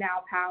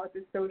NowPow, it's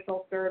a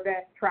social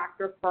service tract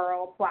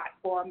referral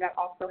platform that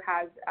also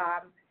has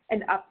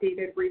an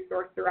updated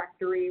resource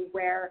directory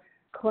where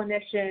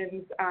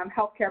clinicians,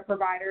 healthcare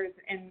providers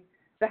in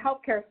the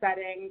healthcare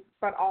setting,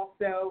 but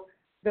also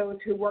those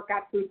who work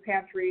at food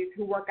pantries,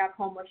 who work at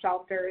homeless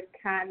shelters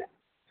can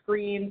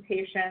screen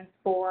patients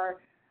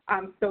for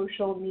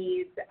social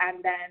needs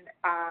and then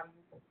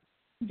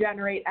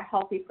generate a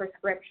healthy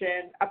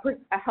prescription,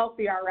 a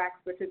healthy RX,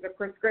 which is a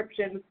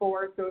prescription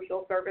for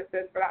social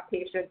services for that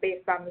patient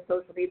based on the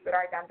social needs that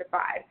are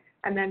identified,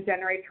 and then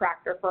generate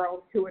tract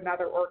referrals to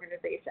another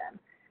organization.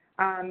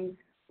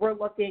 We're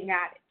looking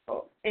at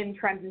in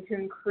trends to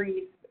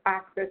increase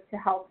access to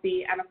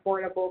healthy and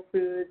affordable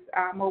foods.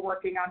 We're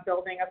working on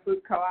building a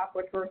food co-op,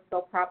 which we're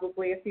still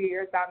probably a few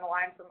years down the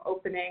line from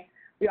opening.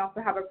 We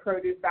also have a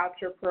produce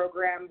voucher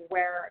program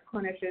where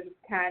clinicians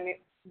can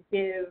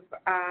give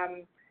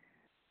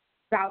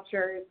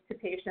vouchers to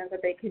patients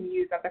that they can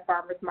use at the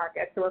farmers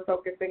market. So we're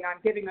focusing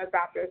on giving those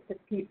vouchers to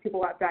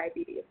people who have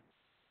diabetes.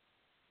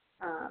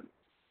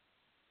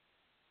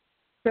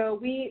 So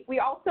we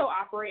also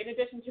operate, in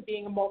addition to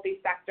being a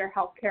multi-sector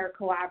healthcare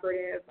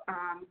collaborative,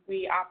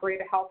 we operate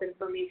a health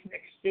information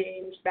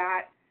exchange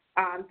that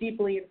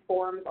deeply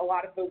informs a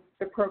lot of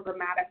the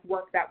programmatic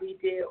work that we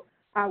do.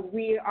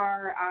 We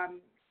are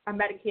a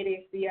Medicaid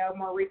ACO.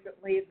 More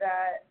recently,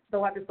 the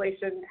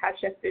legislation has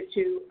shifted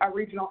to a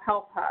regional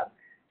health hub.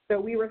 So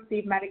we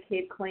receive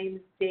Medicaid claims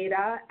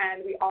data,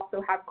 and we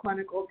also have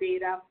clinical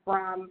data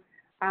from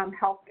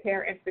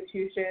healthcare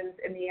institutions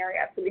in the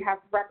area. So we have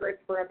records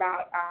for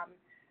about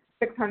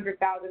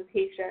 600,000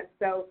 patients.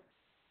 So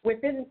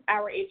within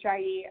our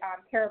HIE,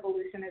 Care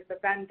Evolution is the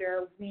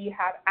vendor. We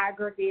have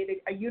aggregated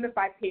a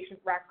unified patient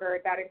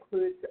record that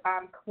includes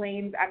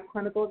claims and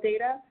clinical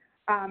data.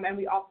 And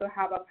we also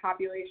have a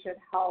population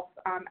health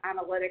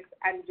analytics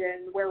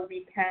engine where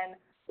we can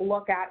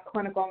look at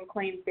clinical and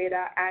claims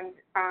data, and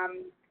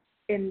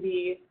in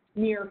the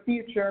near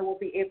future, we'll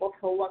be able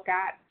to look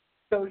at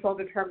social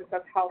determinants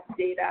of health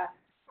data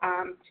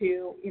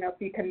to, if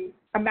you can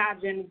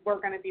imagine, we're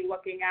going to be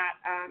looking at,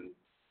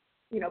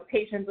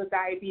 patients with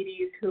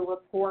diabetes who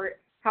report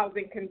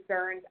housing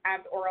concerns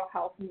and oral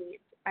health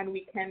needs, and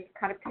we can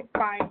kind of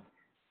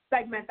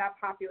segment that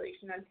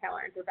population and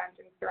tailor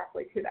interventions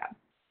directly to them.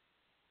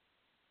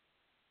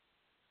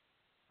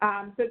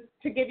 So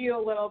to give you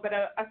a little bit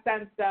of a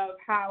sense of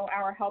how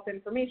our health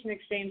information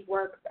exchange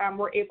works,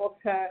 we're able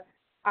to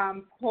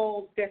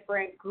pull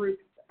different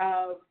groups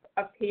of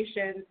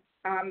patients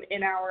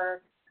in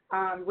our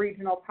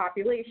regional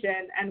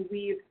population, and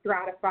we've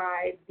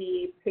stratified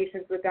the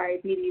patients with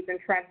diabetes and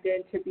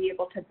trended to be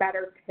able to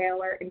better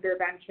tailor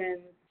interventions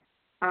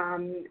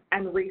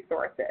and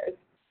resources.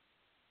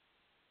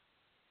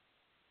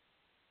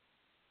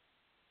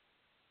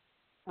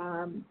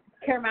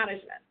 Care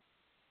management.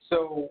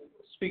 So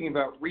speaking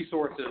about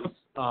resources,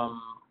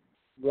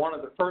 one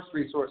of the first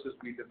resources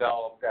we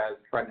developed as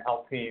Trenton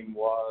Health Team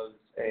was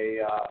a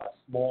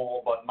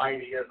small but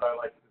mighty, as I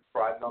like to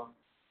describe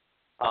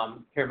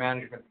them, care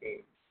management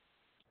team.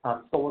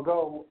 So we'll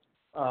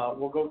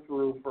go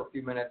through for a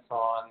few minutes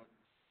on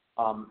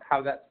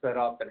how that's set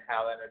up and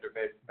how that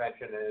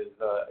intervention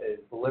is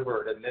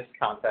delivered in this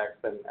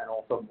context and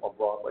also more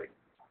broadly.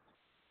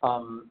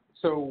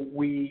 So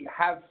we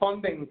have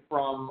funding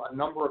from a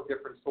number of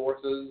different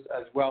sources,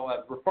 as well as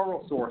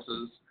referral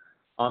sources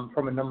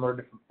from a number of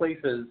different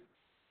places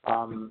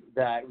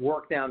that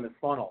work down this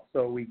funnel.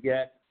 So we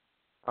get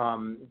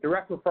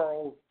direct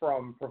referrals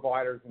from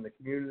providers in the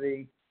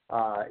community,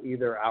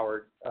 either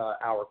our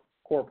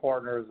core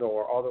partners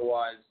or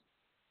otherwise.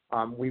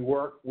 We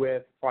work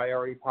with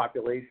priority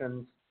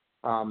populations.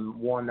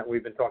 One that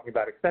we've been talking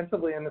about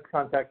extensively in this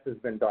context has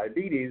been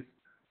diabetes,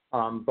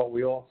 but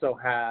we also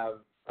have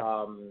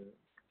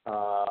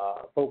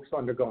folks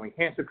undergoing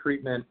cancer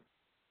treatment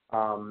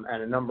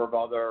and a number of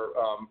other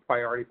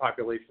priority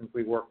populations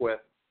we work with.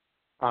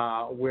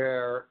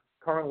 We're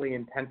currently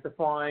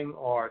intensifying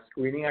our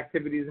screening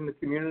activities in the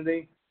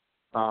community.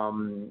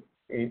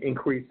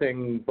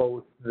 increasing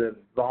both the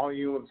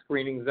volume of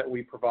screenings that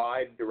we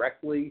provide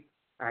directly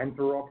and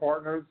through our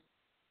partners,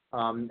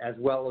 as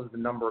well as the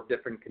number of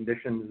different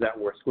conditions that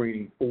we're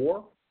screening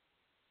for.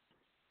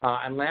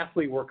 And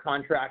lastly, we're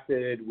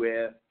contracted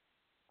with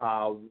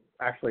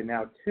actually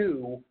now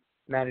 2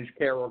 managed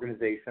care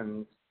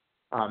organizations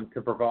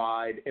to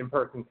provide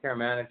in-person care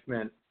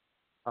management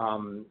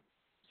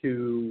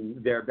to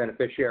their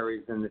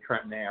beneficiaries in the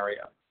Trenton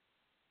area.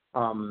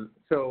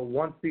 So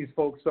once these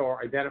folks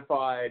are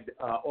identified,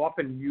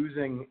 often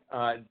using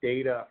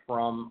data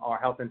from our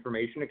health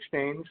information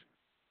exchange,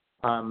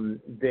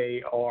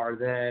 they are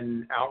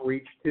then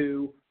outreached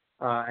to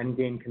and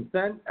gain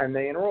consent, and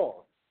they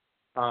enroll.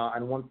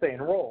 And once they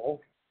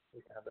enroll,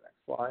 we can have the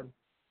next slide.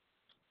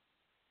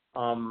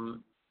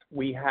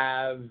 We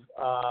have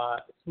a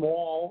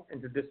small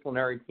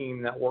interdisciplinary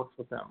team that works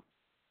with them.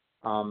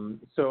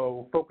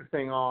 So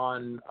focusing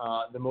on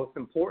the most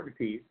important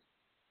piece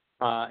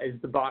is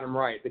the bottom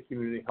right, the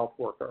community health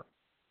worker.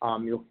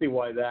 You'll see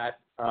why that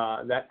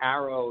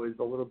arrow is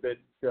a little bit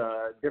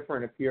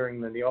different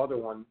appearing than the other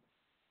ones.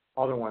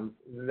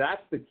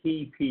 That's the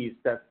key piece.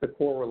 That's the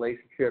core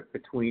relationship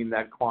between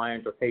that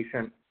client or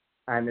patient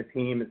and the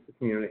team. It's the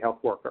community health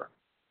worker.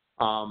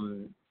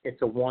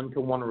 It's a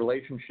one-to-one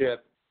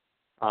relationship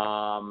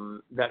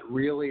that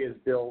really is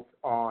built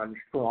on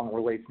strong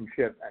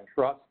relationship and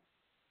trust.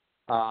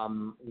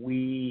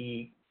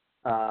 We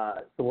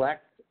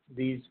select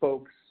these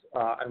folks,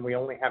 and we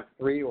only have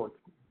 3, or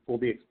we'll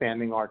be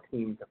expanding our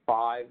team to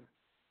 5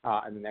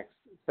 in the next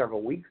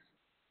several weeks.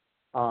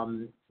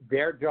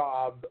 Their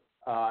job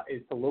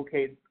is to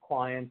locate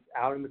clients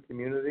out in the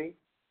community,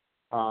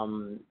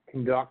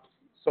 conduct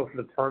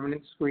social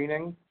determinant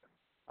screening,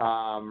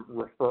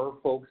 refer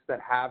folks that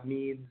have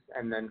needs,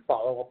 and then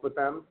follow up with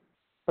them.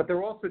 But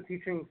they're also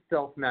teaching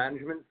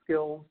self-management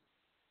skills,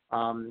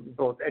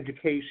 both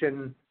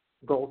education,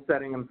 goal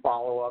setting and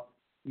follow-up,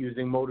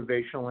 using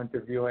motivational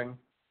interviewing,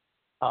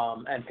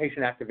 and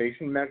patient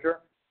activation measure.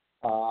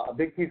 A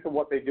big piece of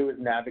what they do is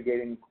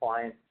navigating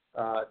clients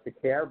to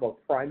care, both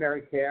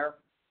primary care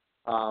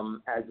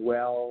as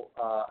well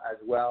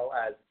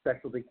as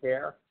specialty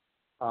care,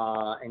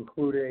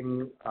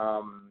 including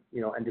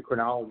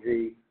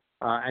endocrinology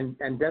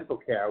and dental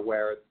care,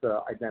 where it's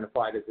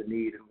identified as a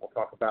need, and we'll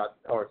talk about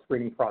our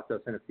screening process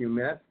in a few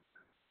minutes.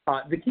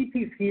 The key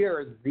piece here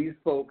is these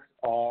folks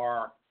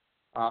are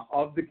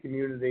of the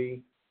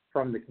community,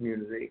 from the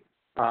community.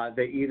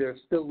 They either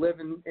still live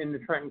in the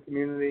Trenton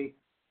community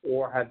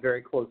or have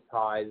very close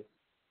ties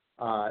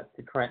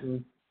to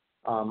Trenton.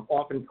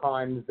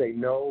 Oftentimes they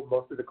know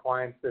most of the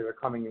clients that they're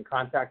coming in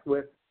contact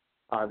with.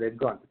 They've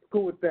gone to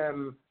school with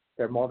them.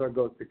 Their mother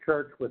goes to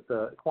church with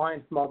the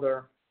client's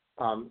mother.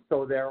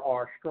 So there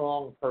are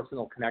strong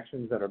personal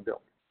connections that are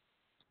built.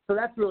 So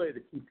that's really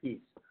the key piece.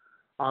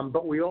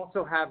 But we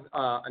also have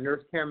a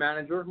nurse care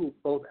manager who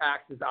both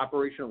acts as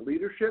operational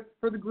leadership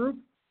for the group,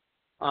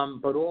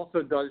 but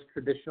also does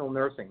traditional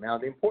nursing. Now,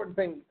 the important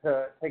thing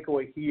to take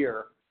away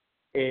here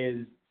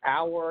is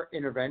our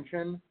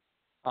intervention,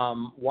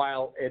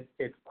 while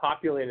it's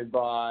populated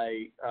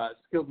by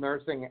skilled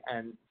nursing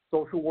and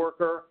social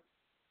worker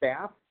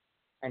staff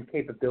and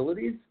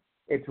capabilities,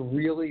 it's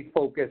really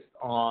focused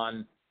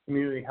on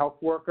community health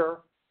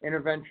worker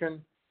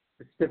intervention,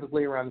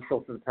 specifically around the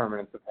social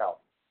determinants of health.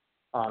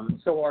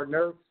 So our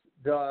nurse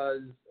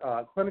does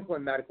clinical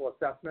and medical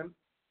assessment,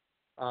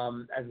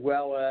 as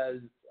well as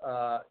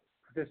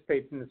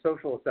participates in the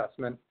social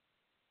assessment,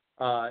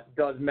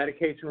 does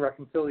medication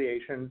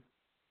reconciliation,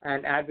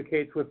 and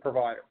advocates with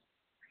providers.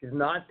 She's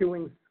not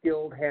doing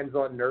skilled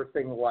hands-on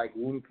nursing like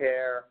wound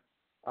care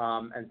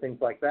and things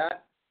like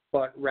that,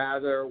 but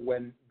rather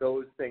when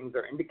those things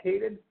are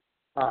indicated,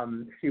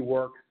 she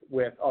works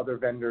with other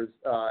vendors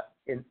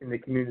in the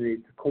community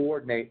to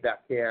coordinate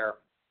that care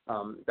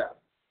best.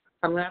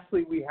 And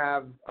lastly, we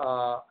have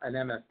an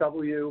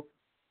MSW.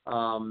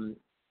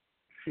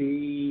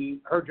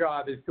 Her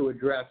job is to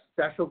address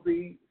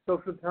specialty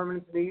social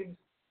determinants needs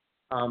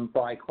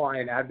by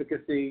client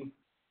advocacy,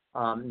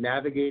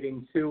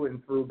 navigating to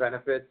and through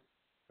benefits,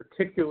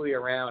 particularly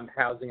around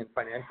housing and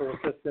financial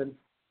assistance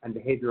and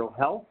behavioral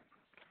health.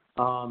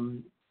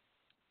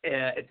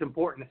 It's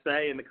important to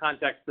say in the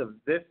context of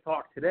this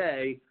talk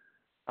today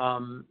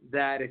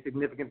that a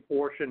significant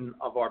portion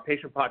of our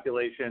patient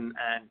population,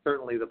 and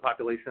certainly the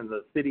population of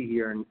the city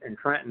here in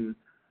Trenton,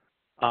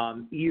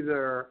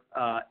 either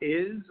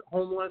is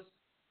homeless,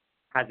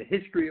 has a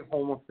history of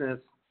homelessness,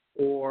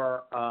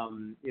 or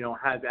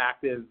has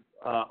active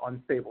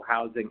unstable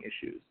housing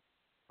issues.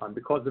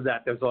 Because of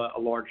that, there's a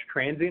large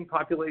transient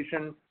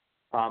population,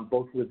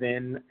 both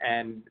within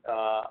and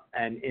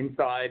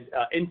inside,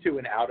 into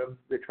and out of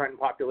the Trenton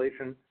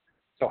population.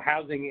 So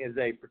housing is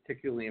a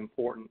particularly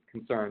important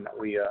concern that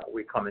we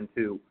come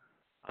into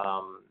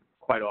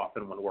quite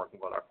often when working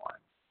with our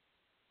clients.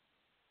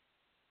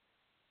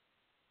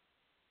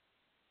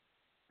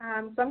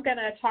 So I'm going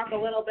to talk a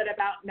little bit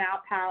about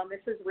NowPal, and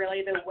this is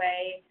really the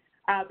way,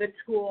 the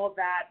tool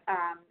that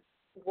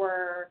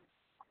we're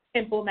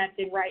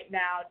implementing right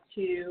now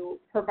to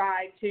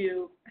provide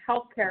to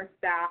healthcare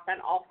staff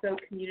and also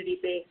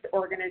community-based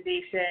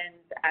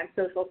organizations and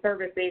social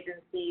service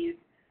agencies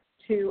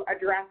to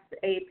address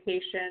a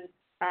patient's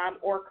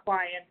or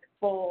client's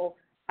full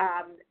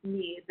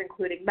needs,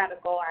 including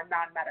medical and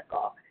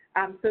non-medical.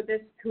 So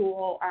this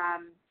tool,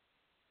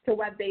 it's a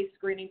web-based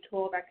screening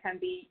tool that can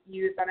be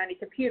used on any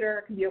computer.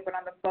 It can be opened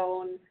on the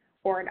phone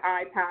or an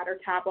iPad or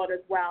tablet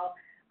as well.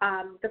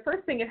 The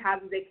first thing it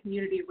has is a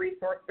community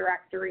resource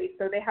directory.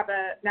 So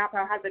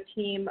Napa has a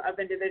team of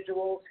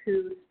individuals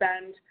who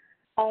spend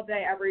all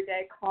day, every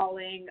day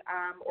calling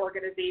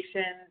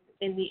organizations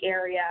in the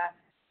area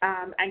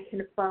and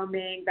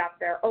confirming that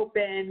they're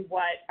open,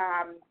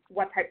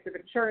 what types of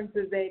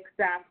insurances they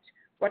accept,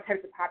 what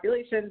types of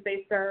populations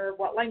they serve,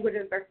 what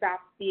languages their staff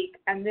speak,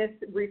 and this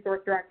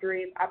resource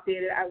directory is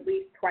updated at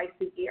least twice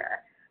a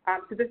year.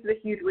 So this is a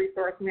huge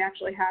resource, and we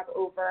actually have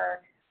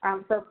over,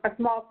 for a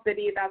small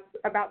city that's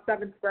about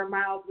 7 square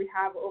miles, we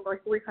have over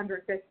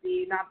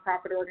 350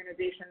 nonprofit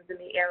organizations in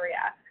the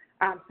area.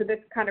 So this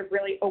kind of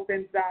really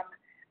opens up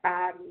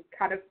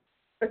kind of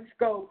a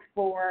scope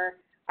for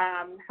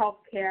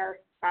healthcare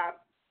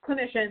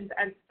clinicians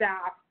and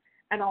staff,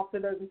 and also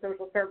those in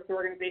social service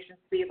organizations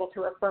to be able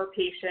to refer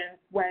patients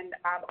when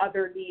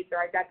other needs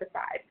are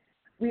identified.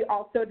 We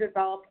also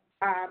developed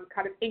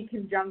kind of in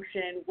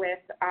conjunction with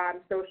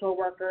social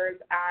workers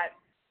at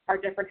our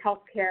different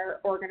healthcare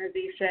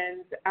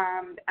organizations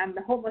and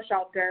the homeless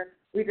shelter,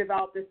 we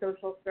developed a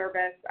social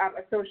service,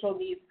 a social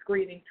needs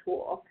screening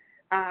tool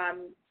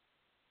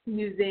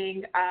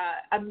using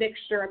a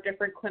mixture of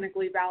different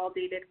clinically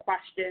validated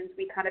questions.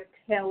 We kind of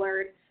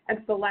tailored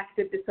and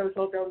selected the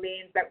social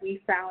domains that we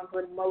found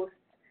were most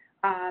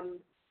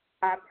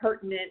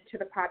pertinent to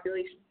the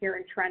population here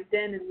in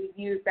Trenton, and we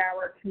used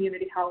our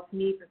community health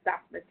needs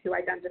assessment to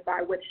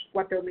identify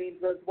what domains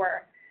those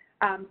were.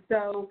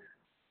 So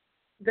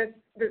the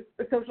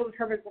social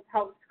determinants of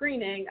health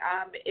screening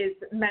is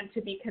meant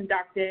to be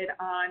conducted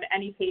on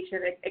any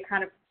patient.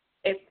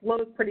 It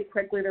flows pretty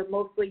quickly. They're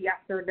mostly yes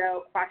or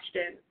no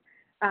questions.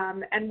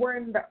 And we're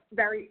in the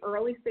very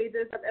early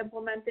stages of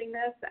implementing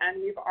this,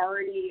 and we've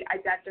already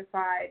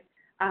identified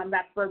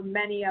that for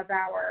many of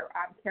our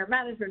care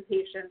management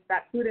patients,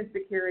 that food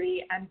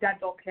insecurity and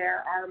dental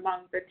care are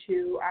among the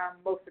two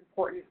most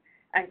important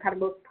and kind of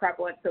most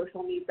prevalent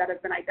social needs that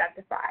have been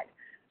identified.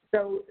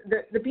 So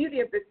the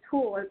beauty of this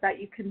tool is that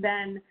you can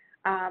then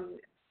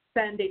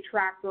send a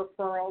tracked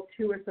referral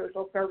to a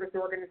social service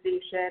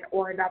organization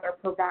or another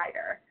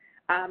provider.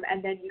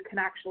 And then you can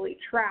actually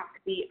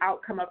track the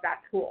outcome of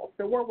that tool.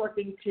 So we're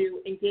working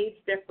to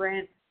engage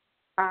different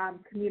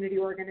community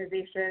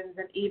organizations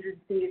and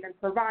agencies and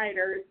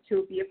providers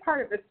to be a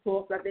part of this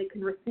tool so that they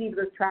can receive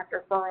those tracked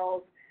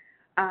referrals.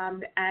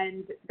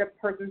 And the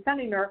person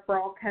sending the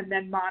referral can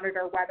then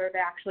monitor whether they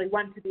actually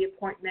went to the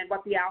appointment,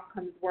 what the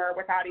outcomes were,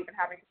 without even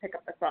having to pick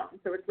up the phone.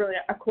 So it's really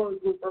a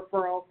closed loop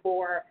referral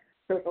for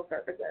social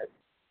services.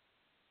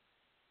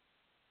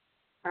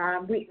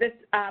 This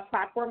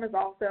platform is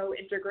also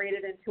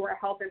integrated into our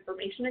health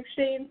information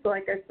exchange. So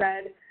like I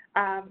said,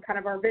 kind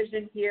of our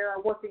vision here,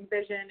 our working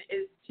vision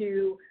is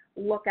to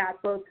look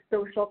at both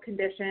social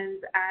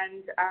conditions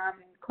and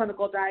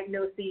clinical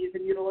diagnoses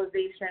and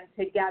utilization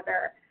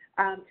together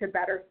to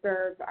better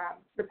serve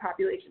the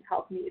population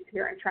health needs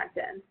here in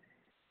Trenton.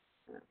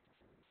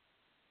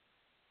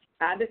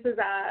 This is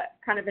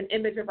kind of an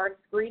image of our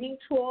screening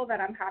tool that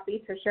I'm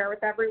happy to share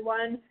with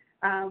everyone.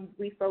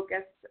 We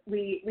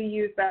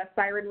used a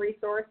Siren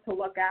resource to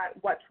look at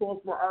what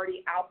tools were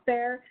already out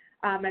there,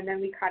 and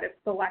then we kind of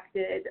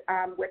selected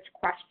which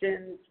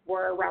questions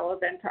were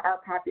relevant to our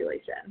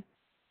population.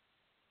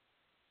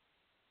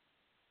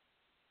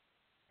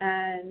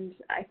 And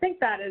I think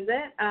that is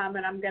it,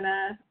 and I'm going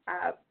to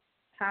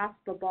pass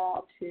the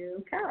ball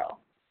to Carol.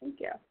 Thank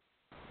you.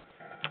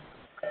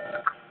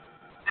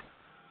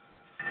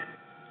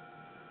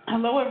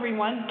 Hello,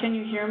 everyone. Can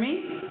you hear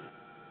me?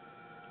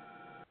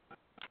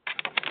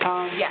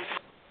 Yes.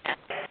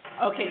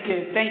 Okay,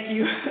 good. Thank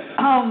you.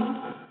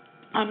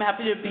 I'm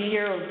happy to be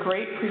here. It was a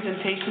great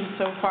presentation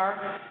so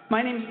far.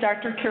 My name is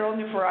Dr. Carol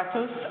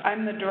Nuferatos.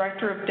 I'm the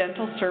Director of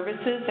Dental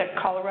Services at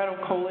Colorado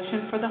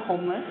Coalition for the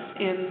Homeless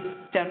in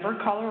Denver,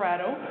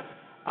 Colorado.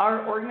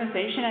 Our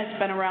organization has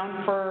been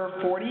around for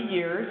 40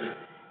 years,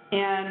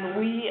 and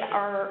we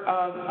are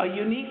a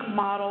unique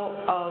model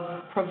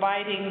of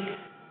providing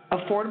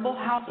affordable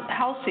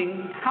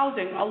housing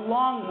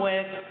along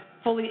with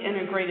fully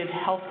integrated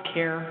health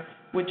care,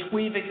 which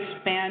we've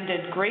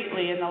expanded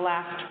greatly in the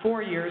last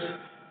 4 years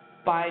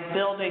by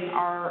building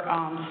our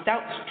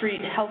Stout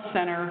Street Health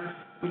Center,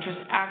 which was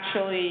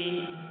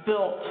actually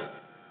built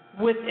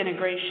with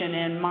integration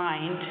in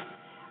mind.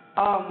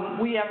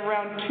 We have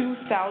around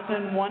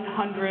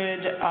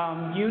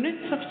 2,100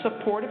 units of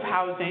supportive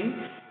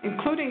housing,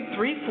 including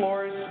 3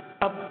 floors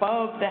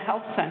above the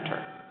health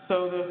center.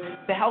 So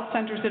the health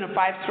center is in a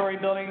 5-story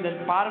building.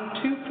 The bottom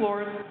 2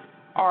 floors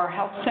are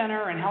health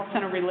center and health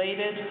center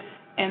related,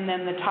 and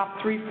then the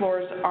top 3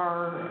 floors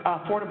are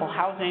affordable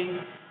housing.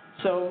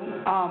 So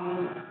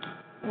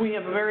we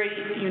have a very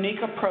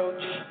unique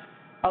approach,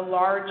 a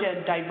large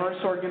and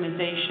diverse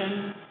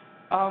organization.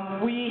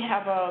 We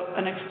have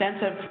an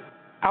extensive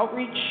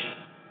outreach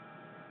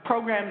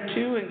program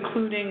too,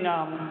 including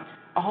a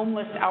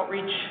homeless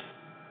outreach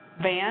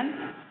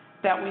van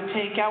that we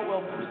take out.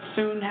 We'll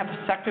soon have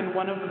a second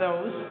one of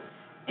those.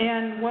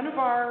 And one of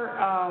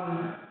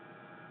our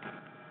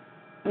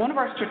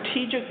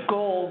strategic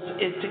goals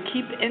is to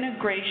keep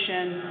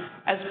integration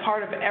as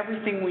part of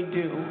everything we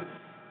do.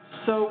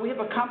 So we have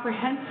a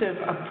comprehensive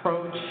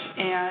approach,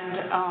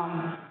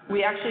 and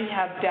we actually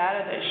have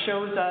data that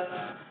shows us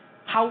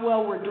how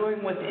well we're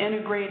doing with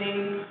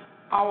integrating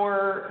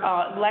our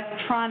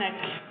electronic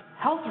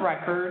health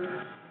record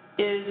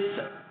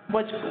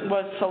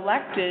was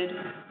selected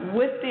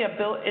with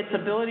its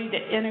ability to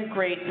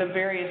integrate the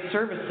various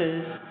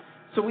services.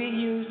 So we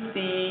use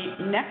the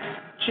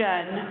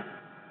next-gen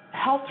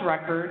health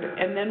record,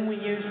 and then we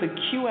use the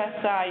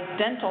QSI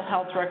dental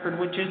health record,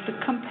 which is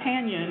the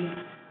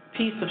companion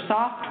piece of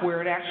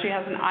software. It actually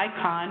has an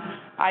icon.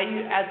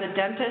 As a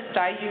dentist,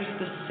 I use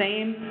the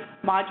same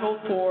module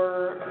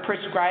for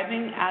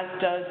prescribing as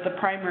does the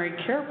primary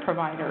care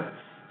provider.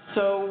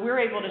 So we're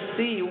able to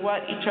see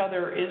what each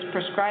other is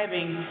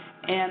prescribing,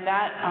 and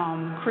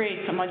that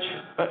creates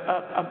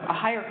a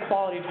higher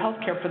quality of health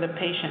care for the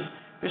patient.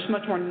 There's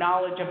much more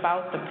knowledge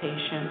about the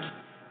patient.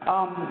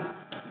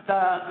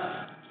 The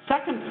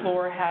second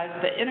floor has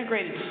the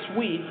integrated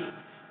suites,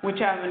 which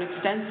have an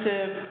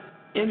extensive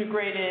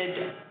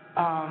integrated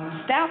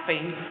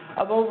staffing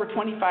of over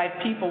 25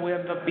 people. We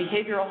have the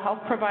behavioral health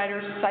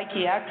providers,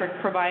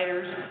 psychiatric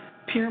providers,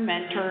 peer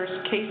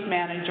mentors, case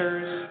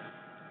managers,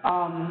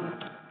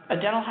 a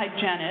dental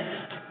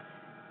hygienist,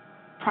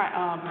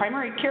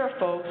 primary care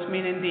folks,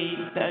 meaning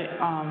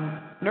the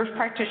nurse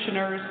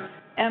practitioners,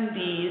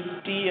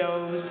 MDs,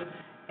 DOs,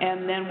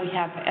 and then we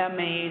have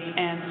MAs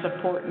and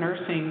support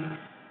nursing.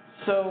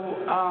 So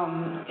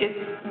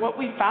what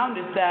we found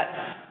is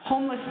that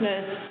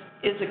homelessness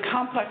is a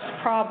complex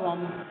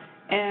problem,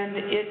 and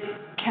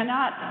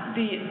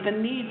the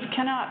needs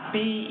cannot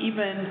be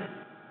even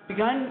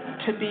begun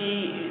to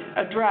be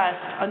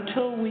addressed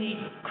until we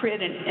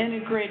create an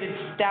integrated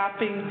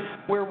staffing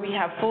where we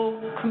have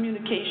full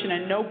communication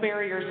and no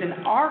barriers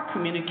in our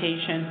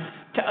communication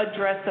to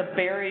address the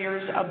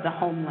barriers of the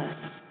homeless.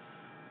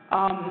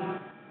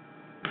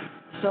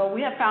 So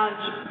we have found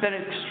that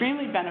it's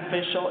extremely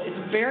beneficial.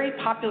 It's very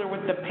popular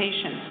with the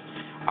patients.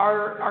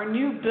 Our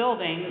new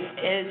building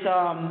is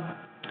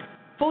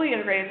fully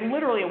integrated. It's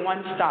literally a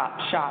one-stop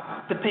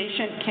shop. The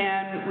patient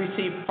can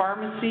receive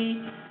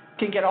pharmacy,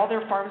 can get all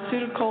their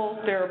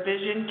pharmaceuticals, their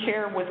vision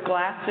care with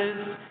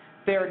glasses,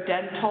 their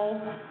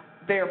dental,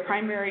 their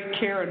primary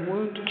care and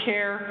wound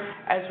care,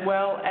 as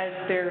well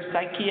as their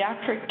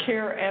psychiatric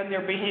care and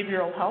their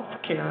behavioral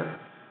health care.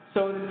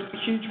 So it's a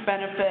huge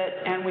benefit,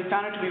 and we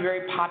found it to be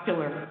very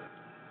popular.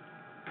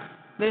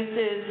 This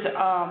is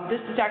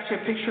actually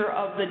a picture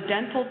of the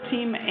dental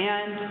team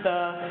and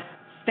the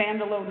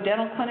standalone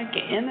dental clinic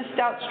in the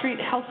Stout Street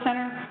Health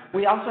Center.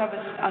 We also have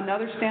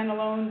another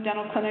standalone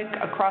dental clinic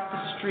across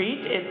the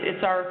street.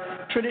 It's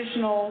our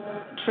traditional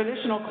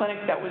clinic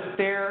that was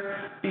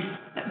there,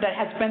 that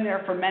has been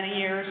there for many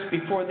years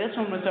before this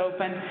one was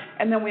open.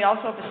 And then we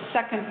also have a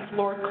second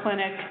floor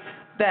clinic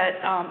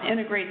that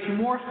integrates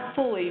more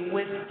fully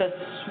with the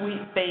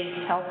suite-based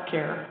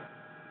healthcare.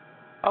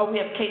 We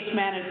have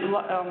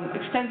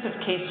extensive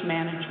case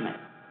management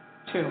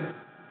too.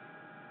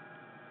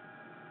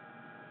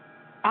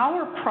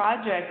 Our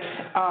project,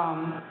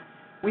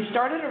 we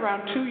started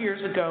around 2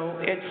 years ago.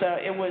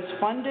 It was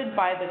funded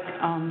by the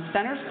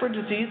Centers for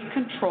Disease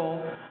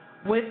Control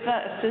with the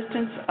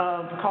assistance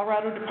of the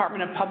Colorado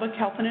Department of Public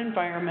Health and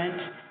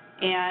Environment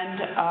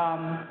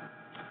and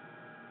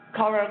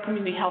Colorado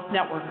Community Health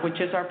Network,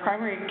 which is our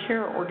primary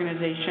care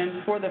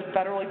organization for the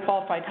federally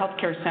qualified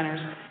healthcare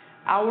centers.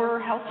 Our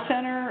health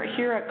center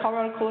here at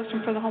Colorado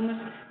Coalition for the Homeless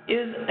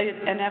is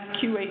an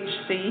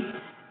FQHC,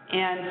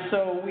 and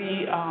so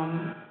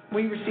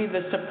we receive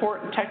the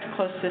support and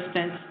technical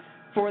assistance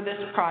for this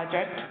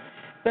project.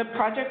 The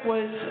project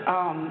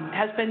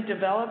has been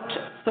developed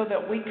so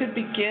that we could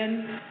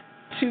begin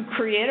to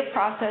create a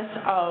process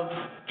of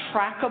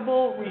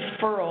trackable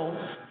referrals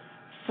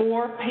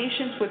for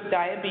patients with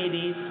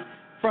diabetes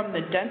from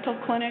the dental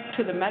clinic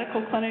to the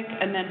medical clinic,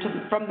 and then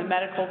from the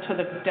medical to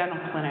the dental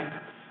clinic.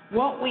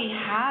 What we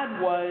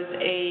had was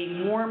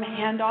a warm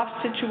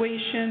handoff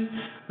situation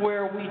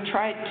where we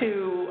tried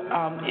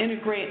to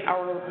integrate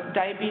our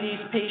diabetes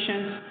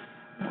patients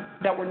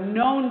that were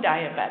known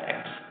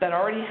diabetics, that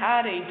already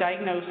had a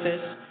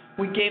diagnosis.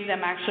 We gave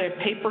them actually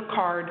a paper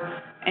card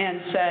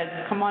and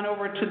said, come on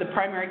over to the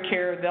primary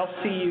care, they'll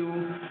see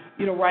you,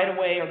 right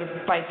away,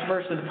 or vice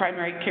versa. The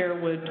primary care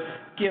would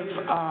give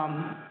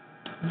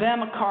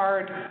them a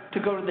card to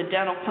go to the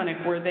dental clinic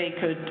where they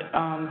could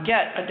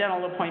get a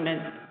dental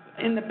appointment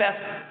in the best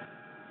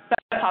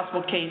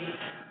possible case.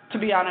 To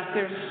be honest,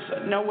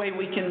 there's no way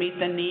we can meet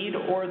the need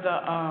or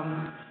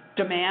the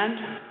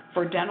demand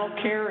for dental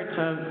care.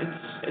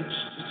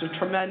 It's a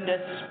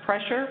tremendous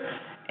pressure,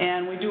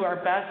 and we do our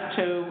best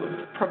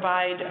to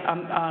provide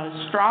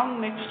a strong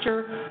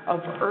mixture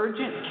of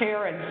urgent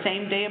care and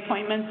same-day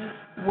appointments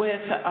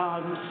with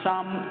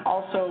some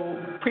also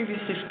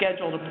previously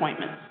scheduled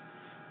appointments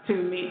to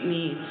meet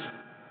needs.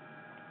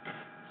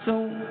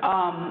 So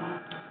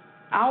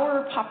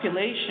our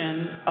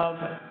population of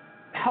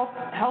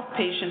health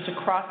patients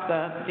across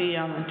the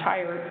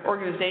entire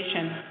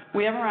organization,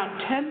 we have around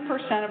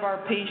 10% of our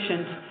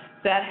patients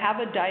that have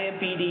a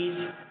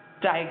diabetes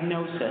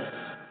diagnosis,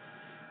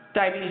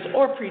 diabetes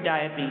or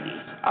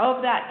prediabetes.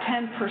 Of that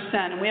 10%,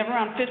 and we have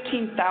around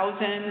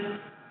 15,000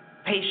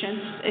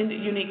 patients,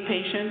 unique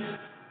patients,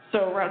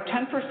 so around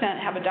 10%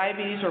 have a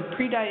diabetes or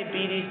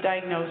prediabetes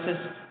diagnosis.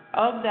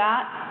 Of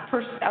that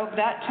 10%,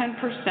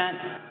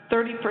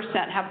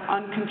 30% have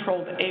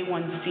uncontrolled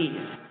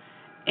A1Cs.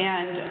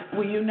 And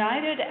we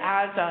united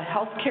as a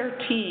healthcare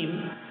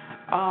team,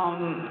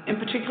 in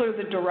particular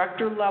the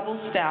director level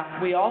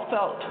staff. We all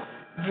felt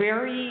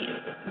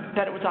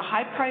that it was a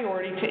high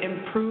priority to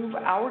improve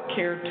our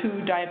care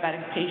to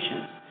diabetic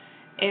patients.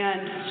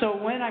 And so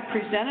when I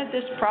presented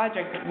this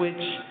project,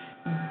 which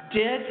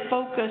did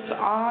focus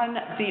on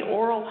the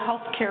oral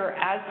health care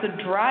as the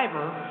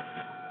driver,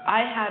 I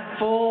had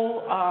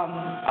full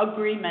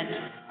agreement.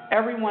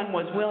 Everyone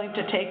was willing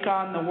to take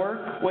on the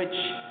work,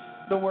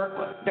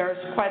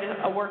 there's quite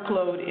a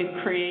workload in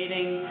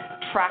creating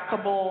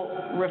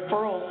trackable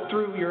referrals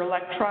through your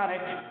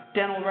electronic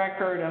dental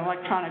record and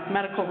electronic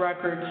medical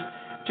records.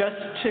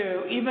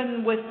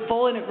 Even with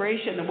full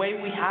integration, the way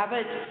we have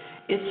it,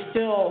 it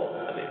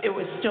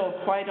was still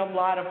quite a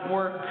lot of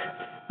work,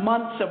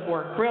 months of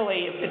work, really.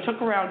 It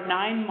took around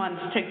 9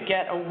 months to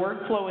get a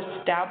workflow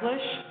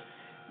established,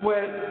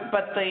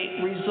 but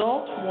the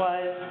result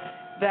was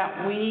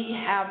that we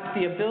have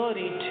the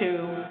ability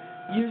to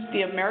use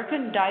the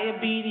American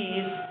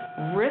Diabetes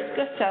Risk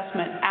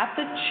Assessment at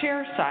the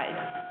chair side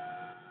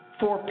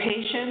for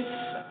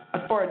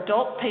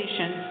adult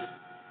patients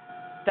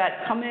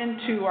that come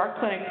into our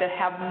clinic that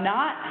have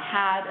not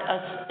had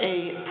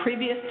a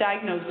previous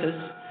diagnosis.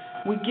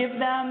 We give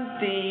them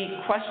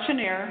the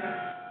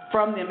questionnaire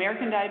from the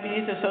American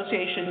Diabetes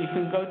Association. You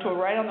can go to it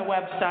right on the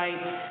website.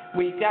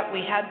 We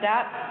had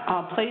that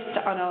placed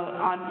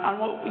on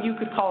what you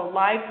could call a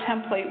live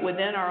template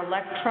within our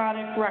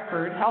electronic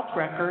record, health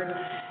record.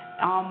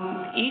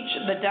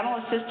 The dental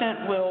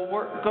assistant will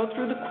go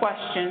through the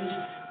questions,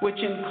 which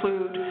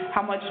include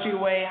how much do you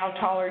weigh, how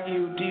tall are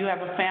you, do you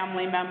have a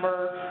family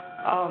member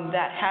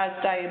that has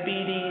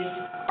diabetes,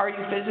 are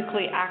you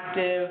physically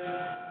active,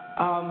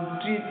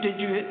 did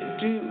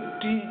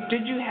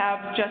you have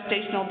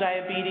gestational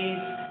diabetes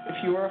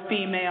if you were a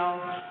female?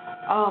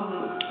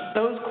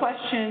 Those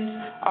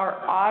questions are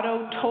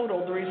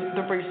auto-totaled.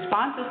 The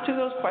responses to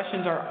those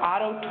questions are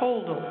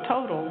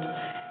auto-totaled,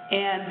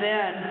 and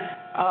then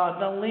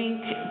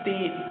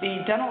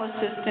the dental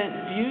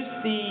assistant views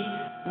the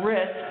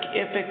risk.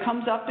 If it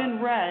comes up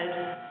in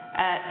red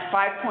at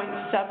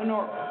 5.7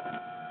 or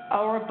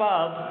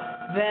above,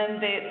 then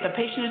the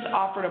patient is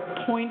offered a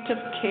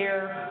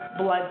point-of-care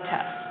blood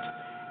test.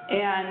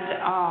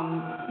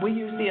 And we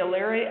use the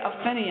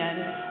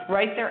Alere-Afinian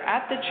right there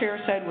at the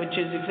chairside, which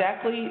is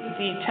exactly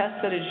the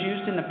test that is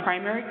used in the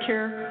primary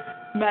care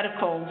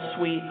medical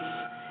suites.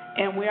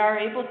 And we are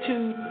able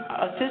to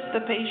assist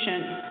the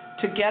patient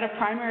to get a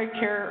primary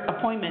care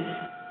appointment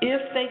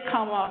if they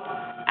come up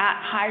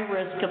at high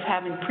risk of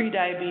having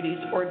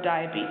prediabetes or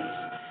diabetes.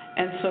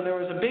 And so there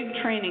was a big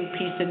training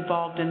piece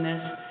involved in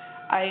this.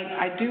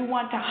 I do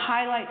want to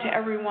highlight to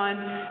everyone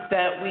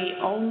that we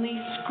only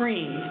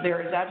screen. There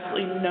is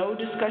absolutely no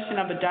discussion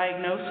of a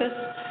diagnosis.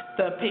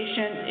 The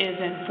patient is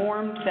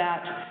informed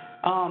that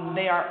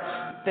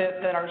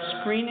that our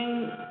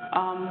screening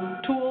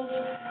tools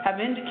have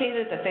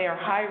indicated that they are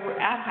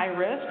at high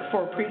risk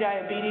for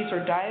prediabetes or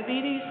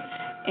diabetes,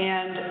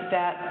 and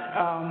that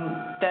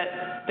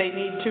they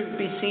need to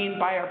be seen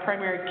by our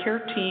primary care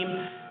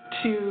team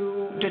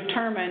to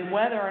determine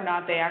whether or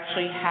not they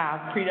actually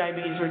have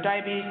prediabetes or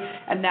diabetes,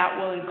 and that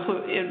will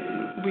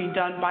be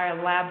done by a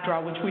lab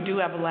draw, which we do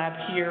have a lab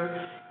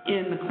here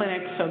in the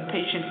clinic, so the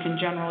patient can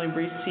generally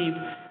receive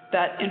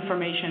that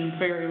information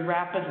very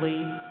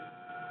rapidly.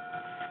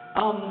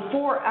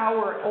 For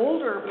our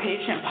older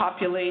patient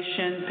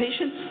population,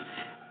 patients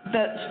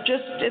that's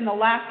just in the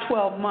last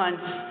 12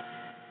 months,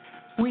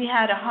 we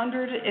had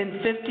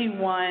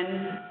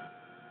 151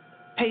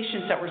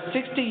 patients that were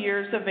 60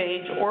 years of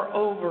age or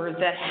over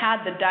that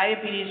had the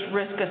diabetes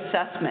risk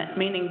assessment,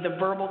 meaning the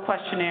verbal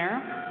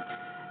questionnaire.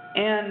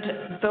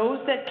 And those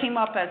that came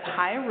up as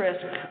high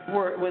risk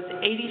was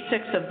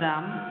 86 of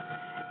them.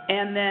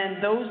 And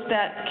then those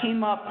that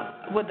came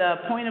up with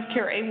a point of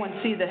care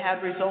A1C that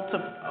had results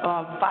of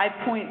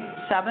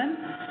 5.7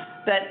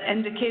 that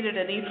indicated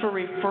a need for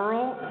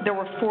referral, there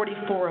were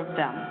 44 of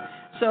them.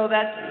 So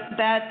that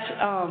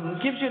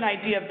gives you an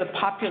idea of the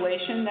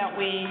population that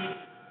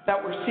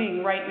we're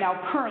seeing right now,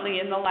 currently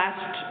in the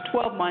last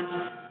 12 months,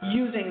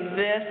 using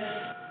this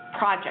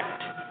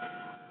project.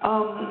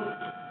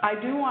 I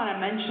do want to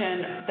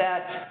mention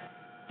that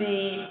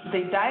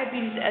the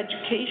diabetes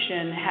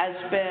education has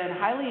been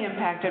highly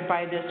impacted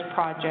by this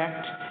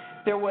project.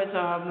 There was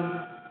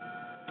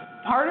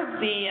part of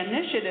the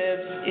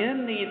initiatives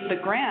in the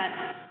grant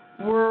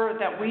were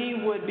that we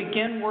would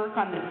begin work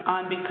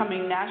on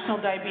becoming National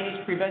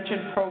Diabetes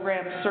Prevention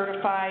Program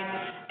certified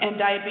and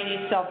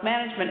Diabetes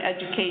Self-Management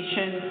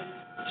Education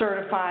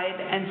certified,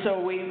 and so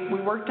we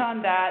worked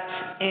on that,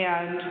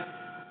 and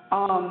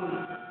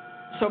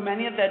so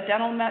many of the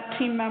dental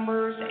team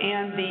members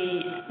and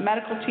the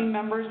medical team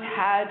members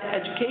had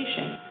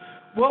education.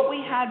 What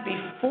we had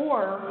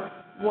before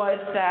was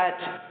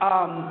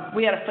that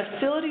we had a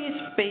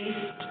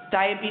facilities-based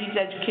diabetes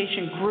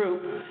education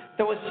group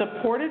that was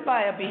supported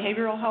by a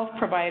behavioral health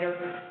provider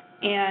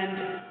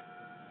and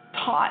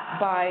taught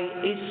by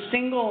a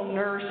single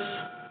nurse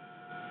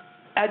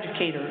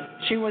educator.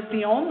 She was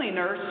the only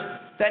nurse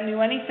that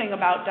knew anything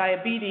about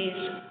diabetes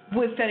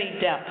with any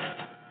depth.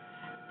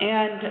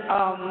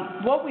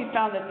 And what we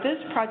found that this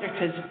project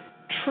has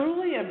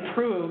truly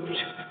improved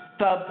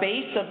the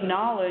base of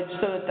knowledge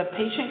so that the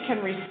patient can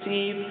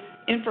receive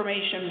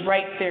information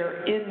right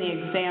there in the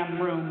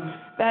exam room.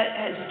 That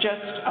has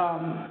just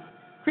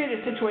created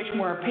a situation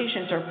where our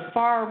patients are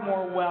far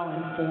more well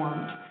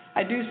informed.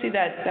 I do see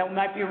that we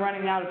might be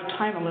running out of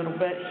time a little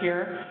bit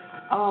here.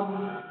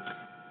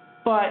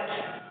 But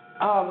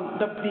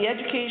the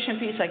education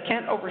piece, I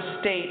can't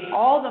overstate.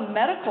 All the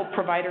medical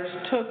providers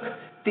took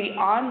the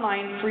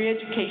online free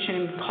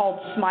education called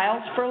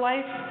Smiles for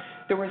Life.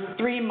 There were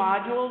 3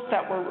 modules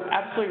that were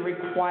absolutely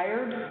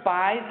required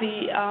by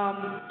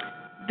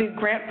the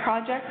grant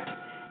project,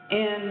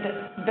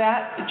 and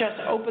that just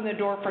opened the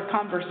door for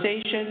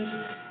conversations.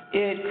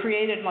 It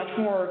created much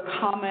more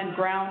common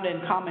ground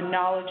and common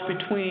knowledge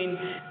between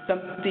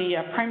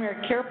the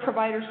primary care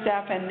provider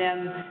staff and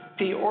then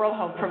the oral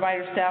health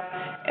provider staff,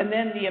 and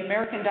then the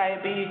American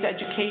Diabetes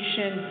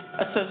Education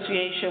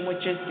Association,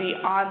 which is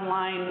the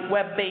online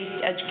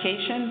web-based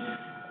education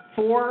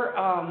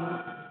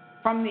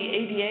from the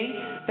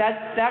ADA.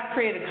 That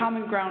created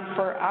common ground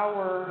for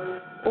our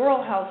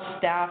oral health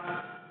staff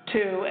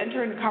to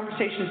enter into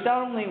conversations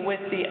not only with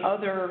the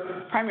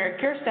other primary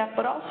care staff,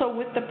 but also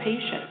with the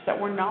patients that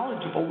were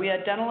knowledgeable. We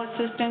had dental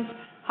assistants,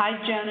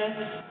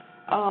 hygienists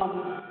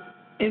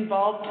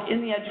involved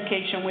in the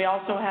education. We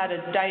also had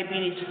a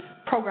diabetes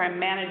program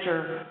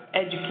manager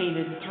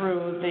educated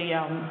through the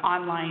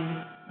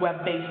online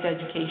web-based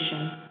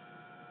education.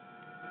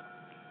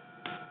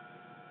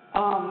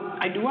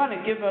 I do want to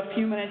give a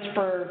few minutes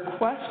for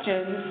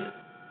questions.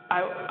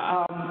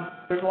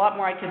 There's a lot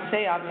more I could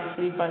say,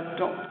 obviously, but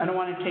I don't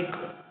want to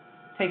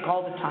take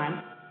all the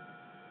time.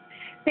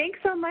 Thanks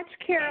so much,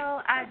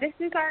 Carol. This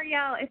is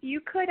Ariel. If you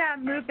could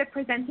move the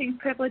presenting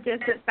privileges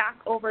back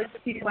over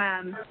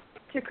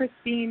to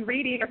Christine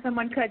Reedy, or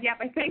someone could.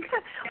 Yep, I think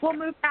we'll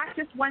move back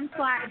just one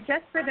slide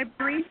just for the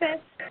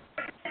briefest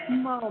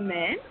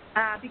moment,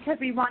 because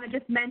we want to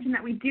just mention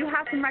that we do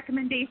have some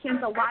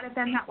recommendations, a lot of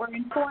them that were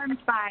informed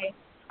by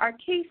our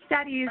case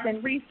studies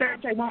and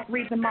research. I won't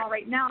read them all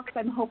right now because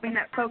I'm hoping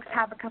that folks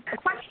have a couple of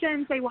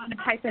questions they want to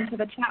type into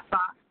the chat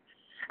box.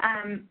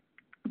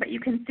 But you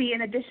can see,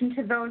 in addition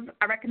to those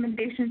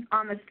recommendations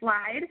on the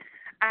slide,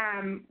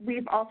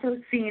 we've also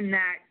seen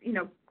that,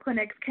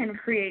 clinics can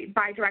create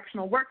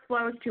bidirectional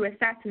workflows to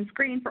assess and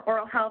screen for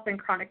oral health and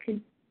chronic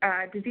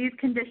disease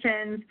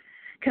conditions,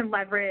 can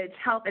leverage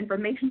health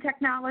information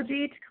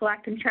technology to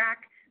collect and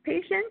track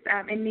patients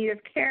in need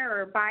of care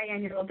or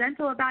biannual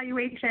dental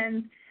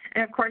evaluations,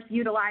 and of course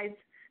utilize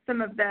some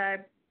of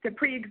the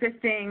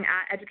pre-existing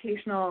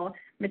educational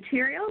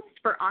materials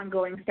for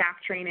ongoing staff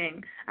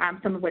training,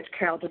 some of which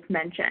Carol just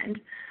mentioned.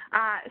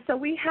 So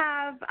we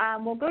have,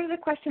 we'll go to the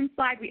question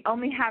slide. We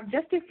only have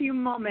just a few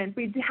moments.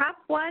 We have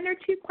 1 or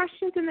 2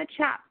 questions in the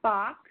chat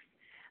box,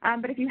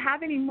 but if you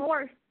have any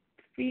more,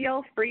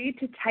 feel free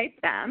to type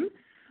them.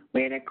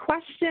 We had a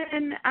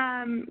question.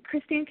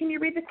 Christine, can you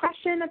read the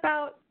question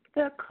about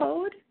the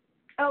code?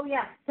 Oh,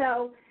 yeah.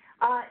 So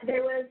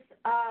there was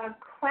a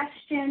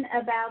question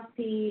about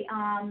the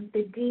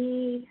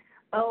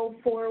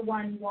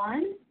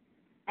D0411,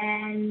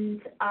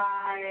 and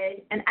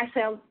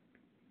actually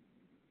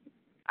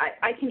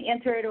I can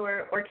answer it,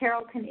 or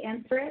Carol can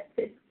answer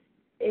it.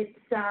 It's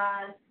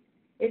a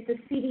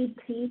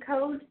CDT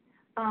code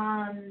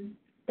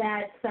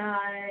that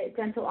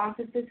dental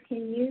offices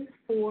can use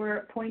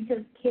for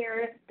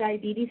point-of-care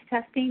diabetes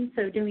testing,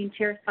 so doing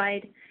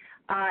chairside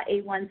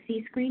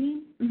A1C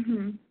screening.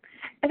 Mm-hmm.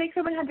 I think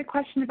someone had the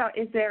question about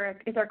is there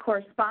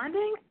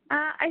corresponding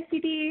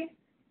ICD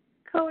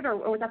code, or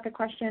was that the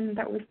question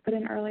that was put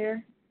in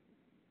earlier?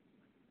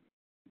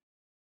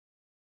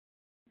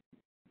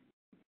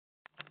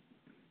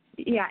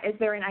 Yeah, is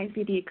there an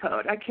ICD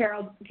code?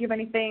 Carol, do you have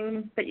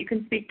anything that you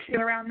can speak to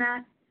around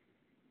that?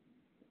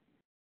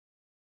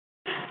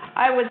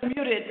 I was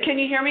muted. Can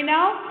you hear me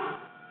now?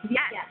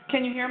 Yes.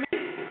 Can you hear me?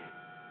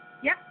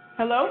 Yep.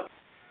 Hello?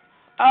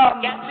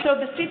 Yes. So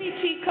the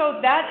CDT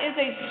code, that is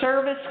a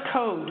service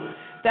code.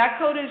 That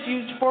code is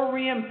used for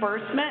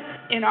reimbursement.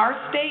 In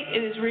our state,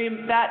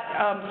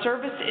 that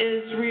service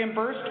is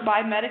reimbursed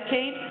by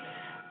Medicaid.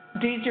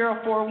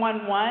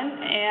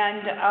 D0411,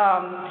 and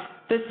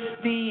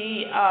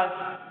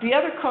the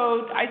other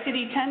code,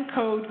 ICD-10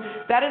 code,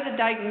 that is a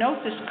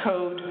diagnosis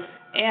code,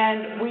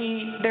 and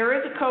there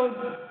is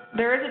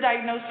a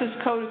diagnosis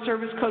code, a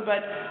service code,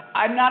 but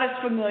I'm not as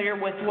familiar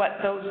with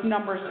what those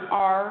numbers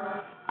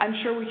are. I'm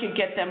sure we could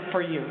get them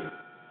for you.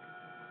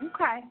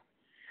 Okay.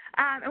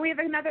 And we have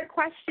another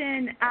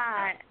question.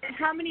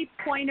 How many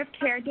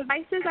point-of-care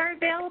devices are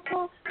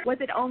available? Was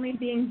it only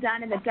being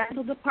done in the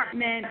dental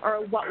department,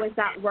 or what was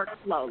that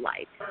workflow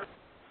like?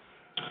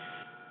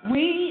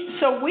 We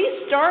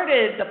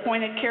started the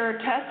point-of-care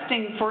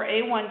testing for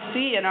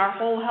A1C in our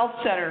whole health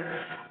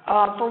center.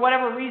 For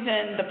whatever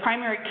reason, the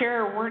primary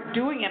care weren't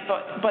doing it,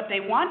 but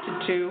they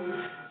wanted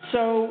to.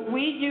 So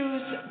we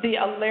use the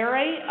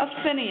Alere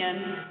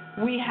Affinion.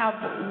 We have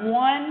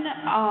one.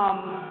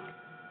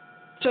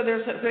 So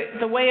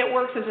the way it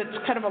works is it's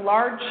kind of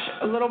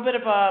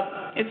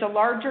it's a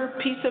larger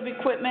piece of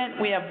equipment.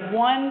 We have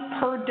one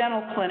per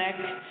dental clinic,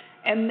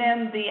 and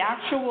then the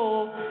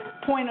actual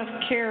point of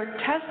care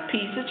test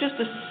piece is just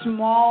a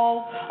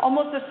small,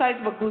 almost the size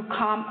of a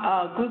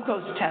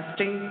glucose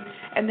testing,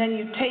 and then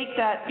you take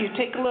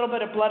a little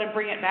bit of blood and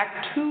bring it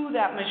back to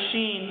that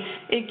machine.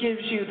 It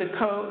gives you the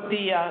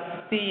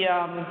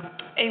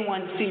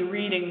A1C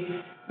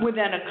reading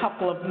within a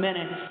couple of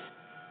minutes.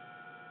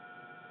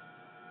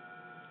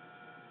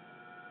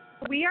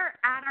 We are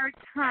at our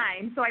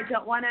time, so I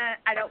don't want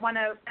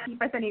to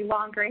keep us any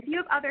longer. If you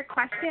have other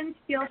questions,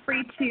 feel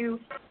free to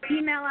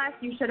email us.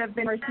 You should have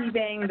been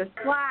receiving the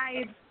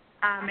slides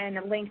and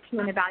a link to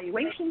an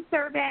evaluation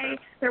survey.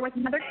 There was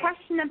another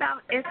question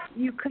about if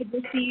you could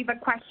receive a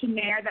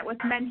questionnaire that was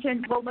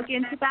mentioned. We'll look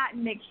into that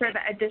and make sure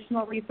that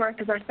additional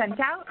resources are sent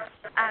out,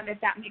 if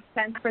that makes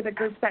sense for the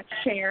groups that's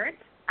shared.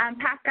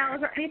 Pascal,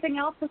 is there anything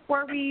else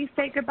before we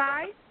say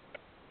goodbye?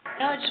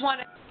 No, I just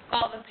want to thank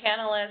all the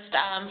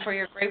panelists for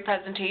your great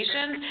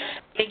presentations.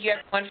 Thank you,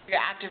 everyone, for your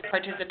active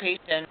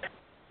participation.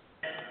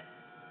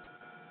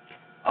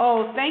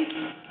 Oh, thank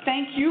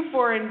you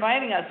for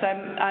inviting us.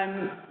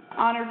 I'm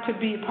honored to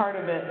be a part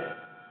of it.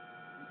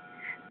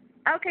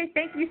 Okay,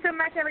 thank you so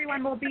much,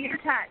 everyone. We'll be in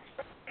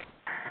touch.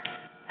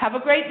 Have a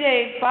great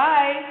day.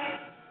 Bye.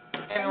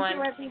 Everyone.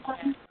 Thank you,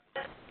 everyone.